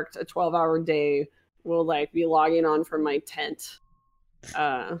having worked a 12-hour day, we'll be logging on from my tent,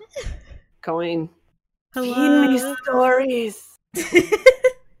 going, hello, feed me stories.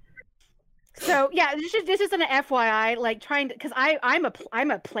 So yeah, this is an FYI, trying to, because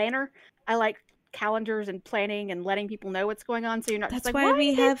I'm a planner. I like calendars and planning and letting people know what's going on, so you're not that's just why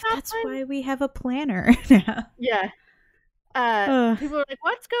we have a planner now. People are like,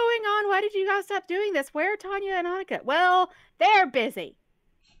 what's going on? Why did you guys stop doing this? Where are Tanya and Annika? Well, they're busy.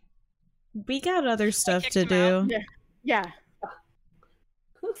 We got other stuff to do. Yeah.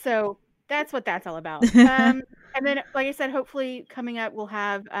 So that's what that's all about. And then, like I said, hopefully coming up, we'll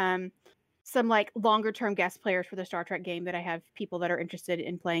have some like longer term guest players for the Star Trek game that I have people that are interested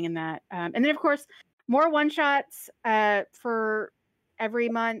in playing in that. And then, of course, more one shots for every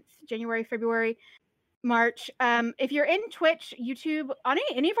month, January, February, March. If you're in Twitch, YouTube, on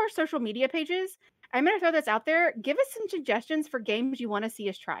any of our social media pages, I'm going to throw this out there. Give us some suggestions for games you want to see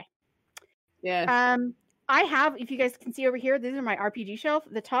us try. Yeah. I have, if you guys can see over here, these are my RPG shelf.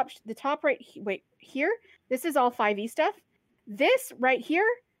 The top right, wait, here, this is all 5e stuff. This right here,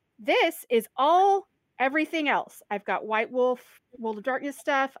 this is all everything else. I've got White Wolf, World of Darkness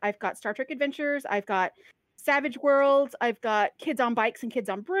stuff. I've got Star Trek Adventures. I've got Savage Worlds. I've got Kids on Bikes and Kids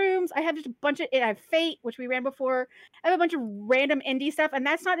on Brooms. I have just a bunch of, I have Fate, which we ran before. I have a bunch of random indie stuff, and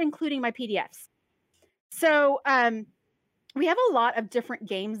that's not including my PDFs. So, we have a lot of different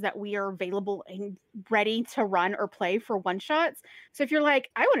games that we are available and ready to run or play for one shots. So if you're like,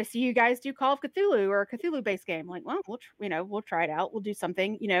 I want to see you guys do Call of Cthulhu or a Cthulhu based game, like, well, we'll try it out. We'll do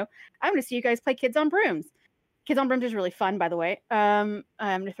something. I want to see you guys play Kids on Brooms. Kids on Brooms is really fun, by the way. I'm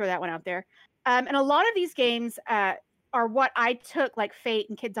going to throw that one out there. And a lot of these games are what I took, like Fate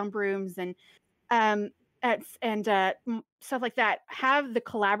and Kids on Brooms and stuff like that, have the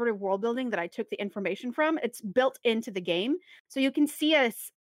collaborative world building that I took the information from. It's built into the game, so you can see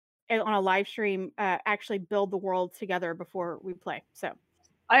us on a live stream actually build the world together before we play. So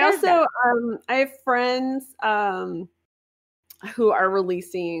I also I have friends who are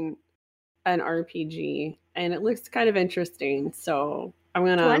releasing an RPG, and it looks kind of interesting. So I'm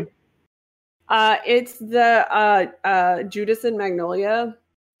gonna. It's the Judas and Magnolia.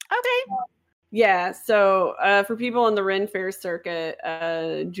 Okay. Yeah, so for people on the Ren Fair circuit,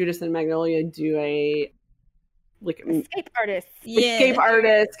 Judas and Magnolia do a escape artist. Escape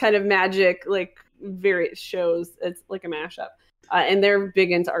artist kind of magic, like various shows. It's like a mashup. And they're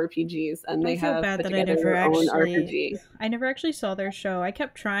big into RPGs, and they have bad put that together their own RPG. I never actually saw their show. I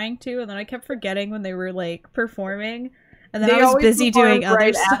kept trying to, and then I kept forgetting when they were like performing. And then I was busy doing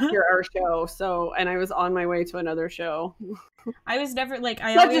other stuff after our show. So, and I was on my way to another show. I was never like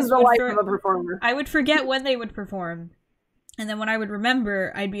Such is the life of a performer. I would forget when they would perform, and then when I would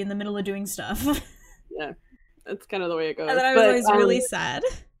remember, I'd be in the middle of doing stuff. Yeah, that's kind of the way it goes. And then I was always really sad.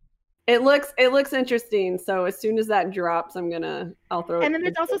 It looks interesting. So as soon as that drops, I'll throw it. And then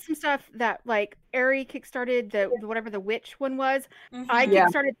there's also some stuff that like Ari kickstarted the whatever the witch one was. I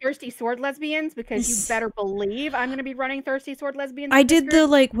kickstarted Thirsty Sword Lesbians because you better believe I'm going to be running Thirsty Sword Lesbians. I did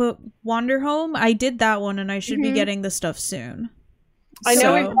the Wander Home. I did that one, and I should be getting the stuff soon. I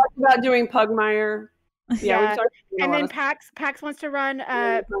know we've talked about doing Pugmire. Yeah. And then Pax wants to run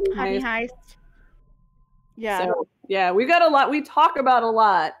Honey Heist. Yeah. So, yeah, we've got a lot. We talk about a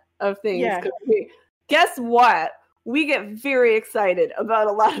lot of things. Yeah. Guess what? We get very excited about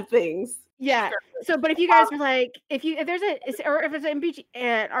a lot of things. Yeah. So, but if you guys are like, if there's an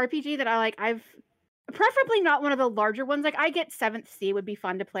RPG that I like, I've preferably not one of the larger ones. Like I get 7th Sea would be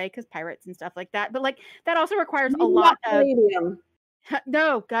fun to play because pirates and stuff like that. But like that also requires a lot of Palladium.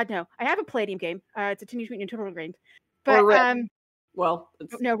 No, God no. I have a Palladium game. It's a Teenage Mutant Ninja Turtle game. But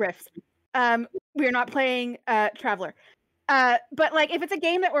it's no Rifts. We're not playing Traveler. But like if it's a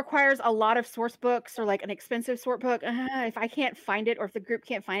game that requires a lot of source books or like an expensive source book, if I can't find it or if the group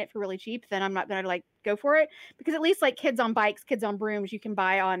can't find it for really cheap, then I'm not gonna like go for it. Because at least like Kids on Bikes, Kids on Brooms, you can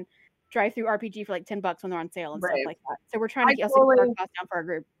buy on Drive-Thru RPG for like $10 when they're on sale and stuff like that. So we're trying to get our cost down for our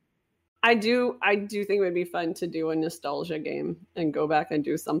group. I do think it would be fun to do a nostalgia game and go back and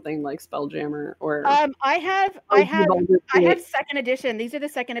do something like Spelljammer or I have second edition. These are the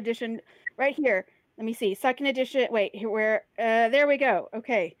second edition right here. Let me see. Second edition. Wait, where? There we go.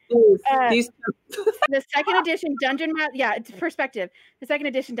 Okay. The second edition Dungeon Master. Yeah, it's perspective. The second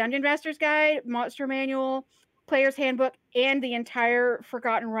edition Dungeon Master's Guide, Monster Manual, Player's Handbook, and the entire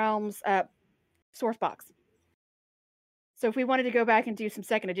Forgotten Realms source box. So if we wanted to go back and do some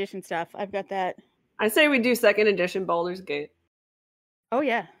second edition stuff, I've got that. I say we do second edition Baldur's Gate. Oh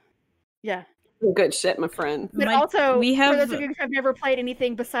yeah, yeah. Good shit, my friend. But also, for those of you who have never played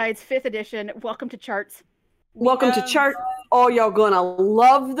anything besides 5th edition, welcome to Charts. Welcome to Charts. Oh, y'all gonna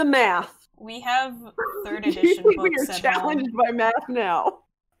love the math. We have 3rd edition books at challenged home. by math now.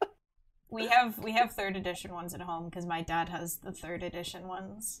 We have 3rd edition ones at home because my dad has the 3rd edition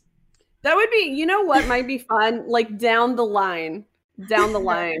ones. That would be, you know what might be fun? Like down the line,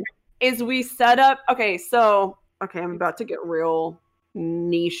 is we set up, I'm about to get real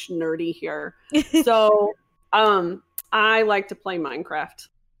niche nerdy here. So, I like to play Minecraft.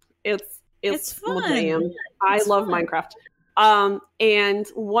 It's fun. I love Minecraft. And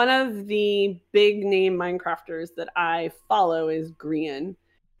one of the big name Minecrafters that I follow is Grian.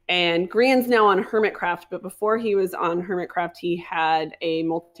 And Grian's now on Hermitcraft, but before he was on Hermitcraft, he had a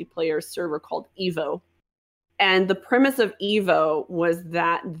multiplayer server called Evo. And the premise of Evo was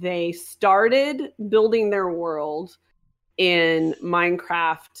that they started building their world in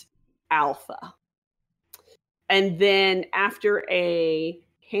Minecraft Alpha. And then after a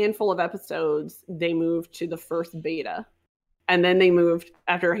handful of episodes, they moved to the first beta. And then they moved,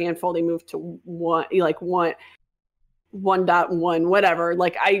 after a handful, they moved to 1.1, whatever.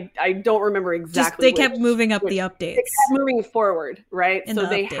 Like, I don't remember exactly. They kept moving up the updates. They kept moving forward, right? So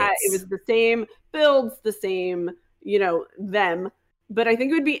they had, it was the same builds, the same, them. But I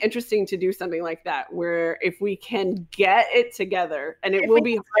think it would be interesting to do something like that, where if we can get it together, and it will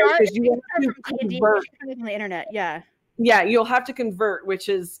be hard because you have to convert on the internet. Yeah, you'll have to convert, which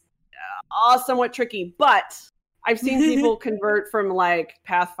is somewhat tricky. But I've seen people convert from like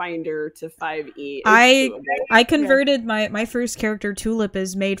Pathfinder to 5e. I converted my first character. Tulip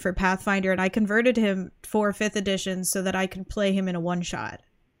is made for Pathfinder, and I converted him for 5th edition so that I could play him in a one shot.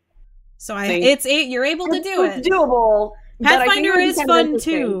 So you're able to do it. It's doable. Pathfinder is fun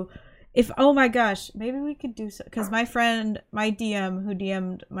too. Oh my gosh, maybe we could do so, because my friend, my DM who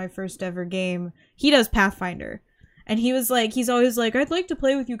DM'd my first ever game, he does Pathfinder, and he's always like, I'd like to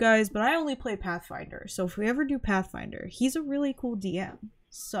play with you guys, but I only play Pathfinder. So if we ever do Pathfinder, he's a really cool DM.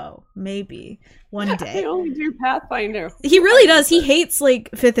 So maybe one day. I only do Pathfinder. He really does. He hates like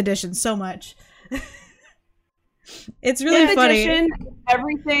 5th edition so much. It's really 5th funny. Edition,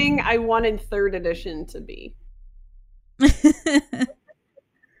 everything I wanted 3rd edition to be.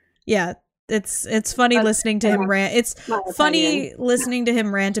 Yeah, it's funny listening to him rant. It's funny listening to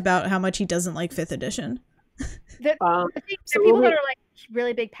him rant about how much he doesn't like 5th edition. The people that are like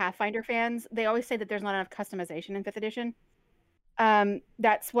really big Pathfinder fans, they always say that there's not enough customization in 5th edition.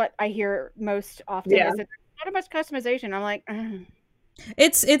 That's what I hear most often. Is that there's not much customization. I'm like,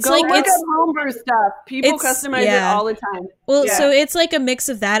 It's Go like look it's at homebrew stuff. People customize it all the time. Well, so it's like a mix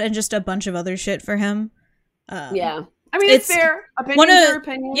of that and just a bunch of other shit for him. I mean, it's fair. Opinions are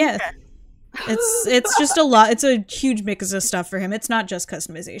opinions. Yeah. It's just a lot. It's a huge mix of stuff for him. It's not just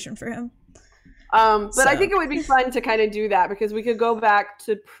customization for him. But I think it would be fun to kind of do that, because we could go back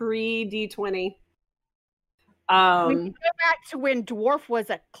to pre D20. we can go back to when dwarf was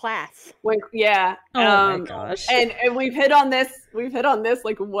a class. Oh my gosh. And we've hit on this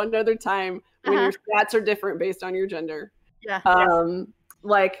like one other time when your stats are different based on your gender.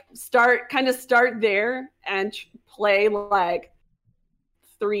 Like start there and play like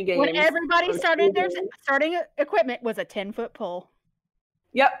 3 games. When everybody started their starting equipment was a 10-foot pole.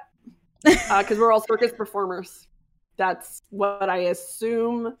 Yep. Because we're all circus performers. That's what I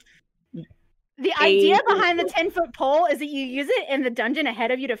assume. The idea behind the 10-foot pole is that you use it in the dungeon ahead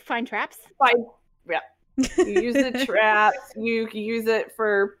of you to find traps. You use the traps. You use it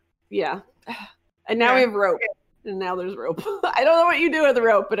for And now we have rope. And now there's rope. I don't know what you do with the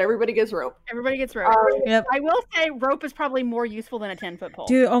rope, but everybody gets rope. Everybody gets rope. Yep. I will say rope is probably more useful than a 10-foot pole.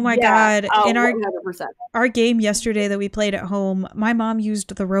 Dude, oh my god. In 100%. our game yesterday that we played at home, my mom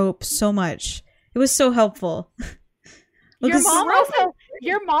used the rope so much. It was so helpful.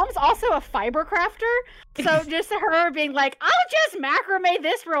 Your mom's also a fiber crafter. So just her being like, I'll just macrame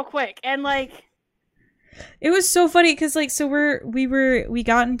this real quick. And like, it was so funny because like, so we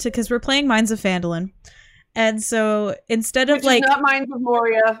got into, because we're playing Mines of Phandalin. And so instead of Which is not Mines of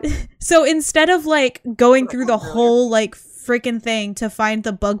Moria. So instead of like going through the whole like freaking thing to find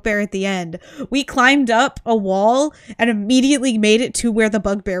the bugbear at the end, we climbed up a wall and immediately made it to where the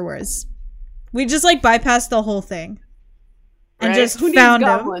bugbear was. We just like bypassed the whole thing and just found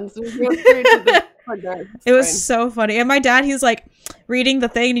him. It was so funny. And my dad, he was like reading the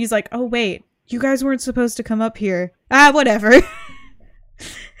thing and he's like, oh wait, you guys weren't supposed to come up here. Whatever.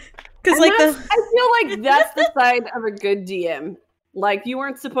 Because like I feel like that's the side of a good DM. Like, you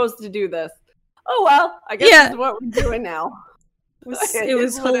weren't supposed to do this. Oh well, I guess that's what we're doing now. It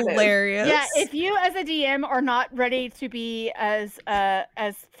was hilarious. Yeah, if you as a DM are not ready to be as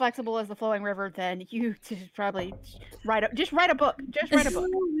flexible as the flowing river, then you should probably write a book. Just write a book.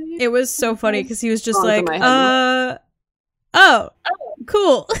 It was so funny because he was just like,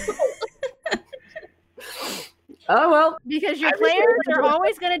 cool. Oh, well. Because your players are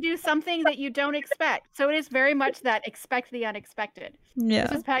always going to do something that you don't expect. So it is very much that expect the unexpected. Yeah.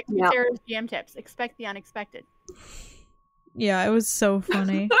 This is Sarah's GM tips. Expect the unexpected. Yeah, it was so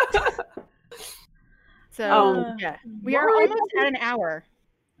funny. So, we are almost at an hour.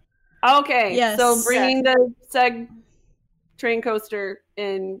 Okay. Yes. So bringing the Seg train coaster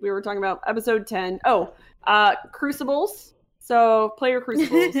in, we were talking about episode 10. Crucibles. So player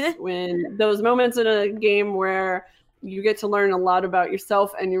crucibles, when those moments in a game where you get to learn a lot about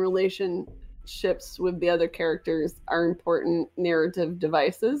yourself, and your relationships with the other characters are important narrative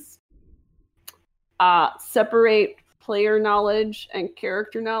devices. Separate player knowledge and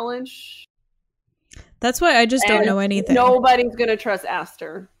character knowledge. That's why I just don't know anything. Nobody's gonna trust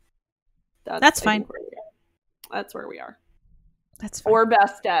Aster. That's fine. That's where we are. That's fine. Or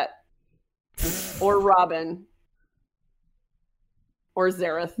Bastet. Or Robin. Or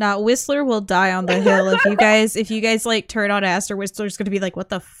Zareth. Now Whistler will die on the hill if you guys like turn on Aster. Whistler's gonna be like, what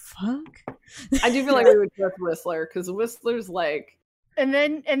the fuck? I do feel like we would trust Whistler, because Whistler's like. And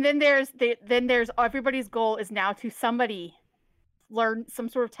then there's everybody's goal is now to somebody learn some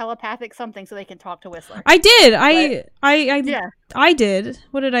sort of telepathic something so they can talk to Whistler. I did. Yeah. I did.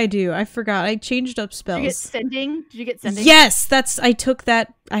 What did I do? I forgot. I changed up spells. Did you get sending? Yes, I took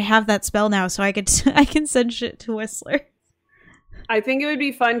that. I have that spell now, so I can send shit to Whistler. I think it would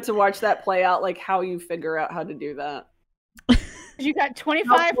be fun to watch that play out, like how you figure out how to do that. You got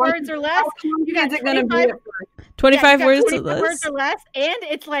 25 words or less. You got 25 words or 25 less. words or less, and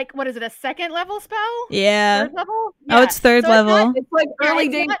it's like, what is it, a second level spell? Yeah. Third level? Oh, it's third level. It's like early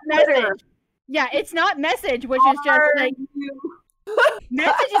days message. Yeah, it's not message, which is just like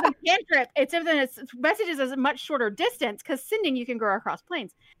message is a cantrip. It's something that's messages is a much shorter distance, because sending you can go across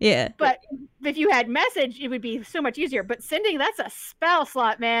planes. Yeah. But if you had message, it would be so much easier. But sending, that's a spell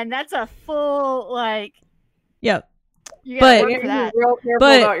slot, man. That's a full like. Yep. You gotta work for be that. real careful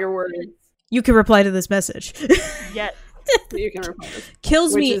about your words. You can reply to this message. Yeah. You can reply.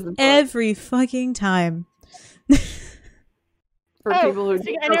 Kills me every fucking time. For people who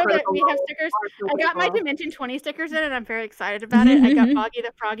I know that we have stickers. I got my Dimension 20 stickers in, and I'm very excited about it. I got Boggy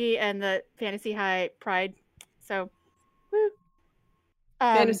the Froggy and the Fantasy High Pride. So, woo.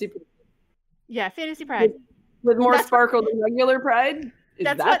 Fantasy Pride. Yeah, Fantasy Pride. With more sparkle than regular Pride? Is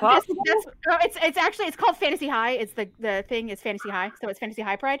that possible? It's called Fantasy High. It's the thing is Fantasy High, so it's Fantasy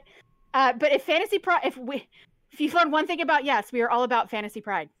High Pride. But if Fantasy Pride, if you learn one thing about we are all about Fantasy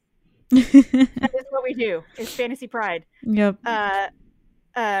Pride. That is what we do. It's Fantasy Pride. Yep.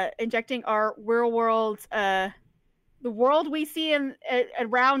 Injecting our real world, the world we see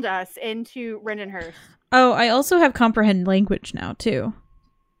around us into Rendenhurst. Oh, I also have comprehend language now too.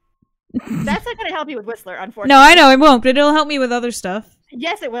 That's not going to help you with Whistler, unfortunately. No, I know it won't, but it'll help me with other stuff.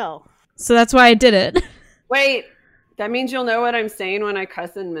 Yes, it will. So that's why I did it. Wait, that means you'll know what I'm saying when I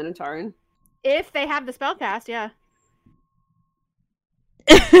cuss in Minotauran? If they have the spellcast, yeah.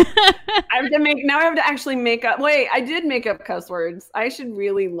 I have to actually make up. Wait, I did make up cuss words. I should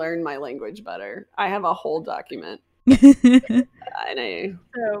really learn my language better. I have a whole document. I know.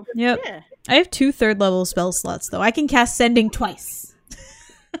 So, yep. Yeah. I have 2 third level spell slots though. I can cast sending twice.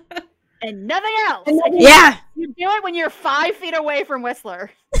 And nothing else. Yeah. You do it when you're 5 feet away from Whistler.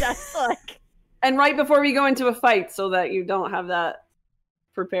 Just like. And right before we go into a fight, so that you don't have that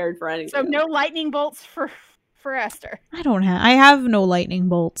prepared for anything. So no lightning bolts for Aster. I have no lightning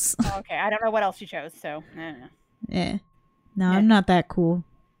bolts. Okay, I don't know what else you chose, so. Yeah. No, I'm not that cool.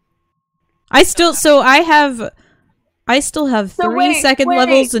 I still have 3 second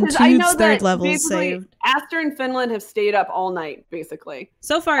levels and 2 third levels saved. Aster and Finland have stayed up all night, basically.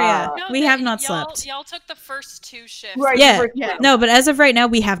 So far, yeah. We have not slept. Y'all took the first 2 shifts. Right, yeah. No, but as of right now,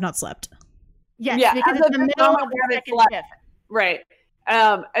 we have not slept. Yes, yeah, because it's the middle of the second shift. Right.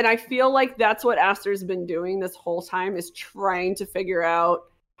 And I feel like that's what Aster's been doing this whole time, is trying to figure out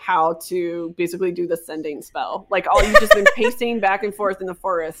how to basically do the sending spell. Like, you've just been pacing back and forth in the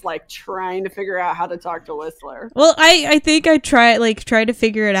forest, like trying to figure out how to talk to Whistler. Well, I think I try to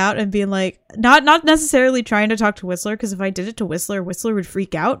figure it out and being like, not necessarily trying to talk to Whistler, because if I did it to Whistler would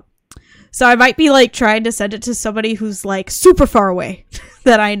freak out. So I might be like trying to send it to somebody who's like super far away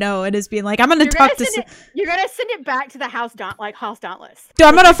that I know, and is being like, I'm gonna talk to. You're gonna send it back to the House Dauntless. Dude,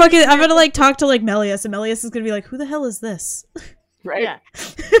 I'm gonna like talk to like Melius, and Melius is gonna be like, who the hell is this? Right. Yeah.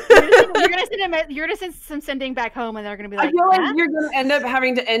 You're gonna send some sending back home, and they're gonna be like, I feel like you're gonna end up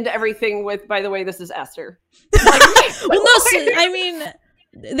having to end everything with, by the way, this is Aster. Well, no, I mean,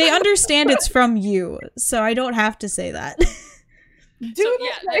 they understand it's from you, so I don't have to say that. So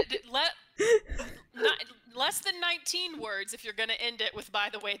yeah, less than 19 words if you're gonna end it with, by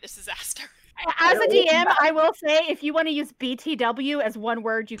the way, this is Aster. As a DM, I will say, if you want to use BTW as one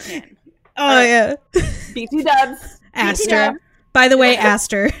word, you can. Oh yeah. BT dubs. Aster. By the way,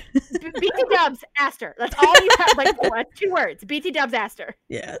 Aster. BT dubs, Aster. That's all you have. Like 2 words. BT dubs, Aster.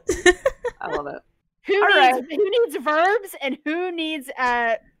 Yeah. I love it. Who needs verbs and who needs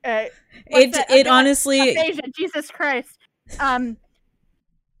it honestly aphasia, Jesus Christ.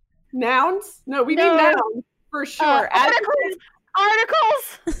 Nouns? No, we need nouns for sure.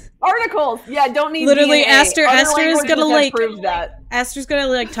 Articles. Yeah, don't need Literally, DNA. Aster Other is languages gonna have like proved that. Aster's gonna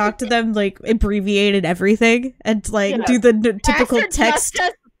like talk to them like abbreviated everything and like Yeah. do the typical Aster text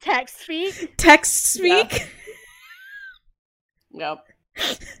just does text speak. text speak. Yep.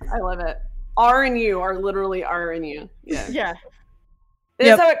 I love it. R and U are literally R and U. Yeah. Yeah. That's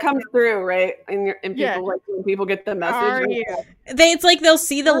Yep. how it comes through, right? And people Yeah. like when people get the message. Are right? you? It's like they'll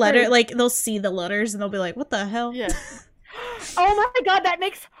see the letter, Letters. like they'll see the letters and they'll be like, "What the hell?" Yeah. Oh my god, that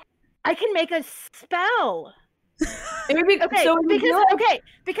makes I can make a spell. It would be, Okay, so it would be like-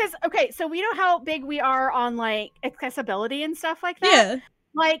 because so we know how big we are on like accessibility and stuff like that. Yeah.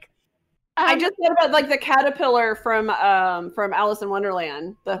 Like I just thought about like the caterpillar from Alice in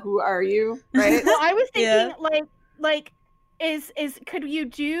Wonderland. The Who Are You? Right? well, I was thinking Yeah. like is could you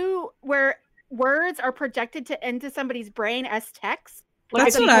do where words are projected into somebody's brain as text? Like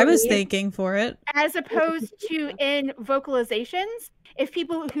That's a what I was people- thinking for it. As opposed to in vocalizations, if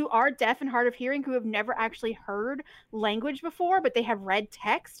people who are deaf and hard of hearing who have never actually heard language before, but they have read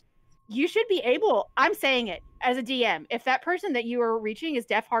text, you should be able, I'm saying it as a DM, if that person that you are reaching is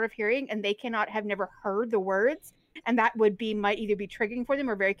deaf, hard of hearing, and they have never heard the words, and that might either be triggering for them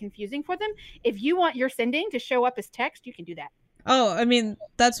or very confusing for them, if you want your sending to show up as text, you can do that. Oh, I mean,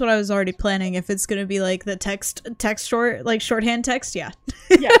 that's what I was already planning. If it's gonna be like the text shorthand text, yeah.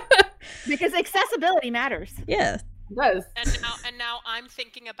 Yeah. Because accessibility matters. Yeah. It does. And now I'm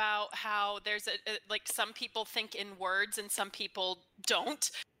thinking about how there's like some people think in words and some people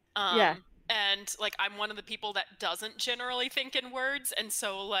don't. Yeah. And like I'm one of the people that doesn't generally think in words, and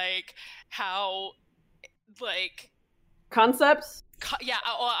so like how like Concepts.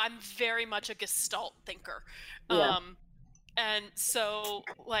 I'm very much a Gestalt thinker. Yeah. And so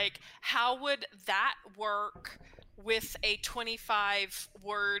like how would that work with a 25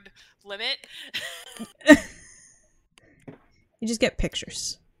 word limit? You just get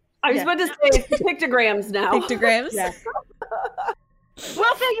pictures. I was Yeah. about to say it's pictograms now. Pictograms. Yeah.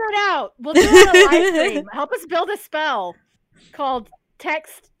 We'll figure it out. We'll do it on a live stream. Help us build a spell called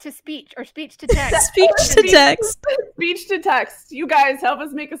text to speech or speech to text. Speech to text. Speech to text. You guys help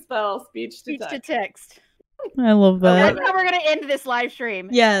us make a spell. Speech to Speech to text. text. I love That's that. how we're gonna end this live stream.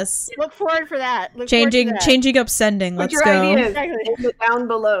 Yes. Look forward for that. Look forward to that. Changing up sending. Put Let's your go. ideas Exactly. in the down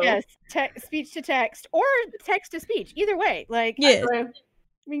below. Yes, speech to text or text to speech. Either way, like Yeah.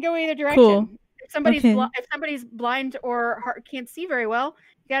 we can go either direction. Cool. If somebody's Okay. if somebody's blind or can't see very well,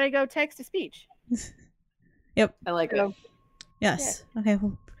 you gotta go text to speech. I like it. So, Yes. Okay.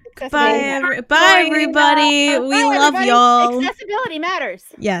 Well, accessibility bye, matters. everybody. We Bye, love everybody. y'all. Accessibility matters.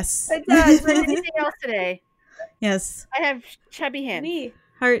 Yes. It does. Like anything else today. Yes. I have chubby hands.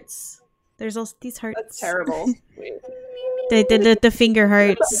 Hearts. There's also these hearts. That's terrible. The finger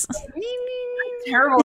hearts. Terrible.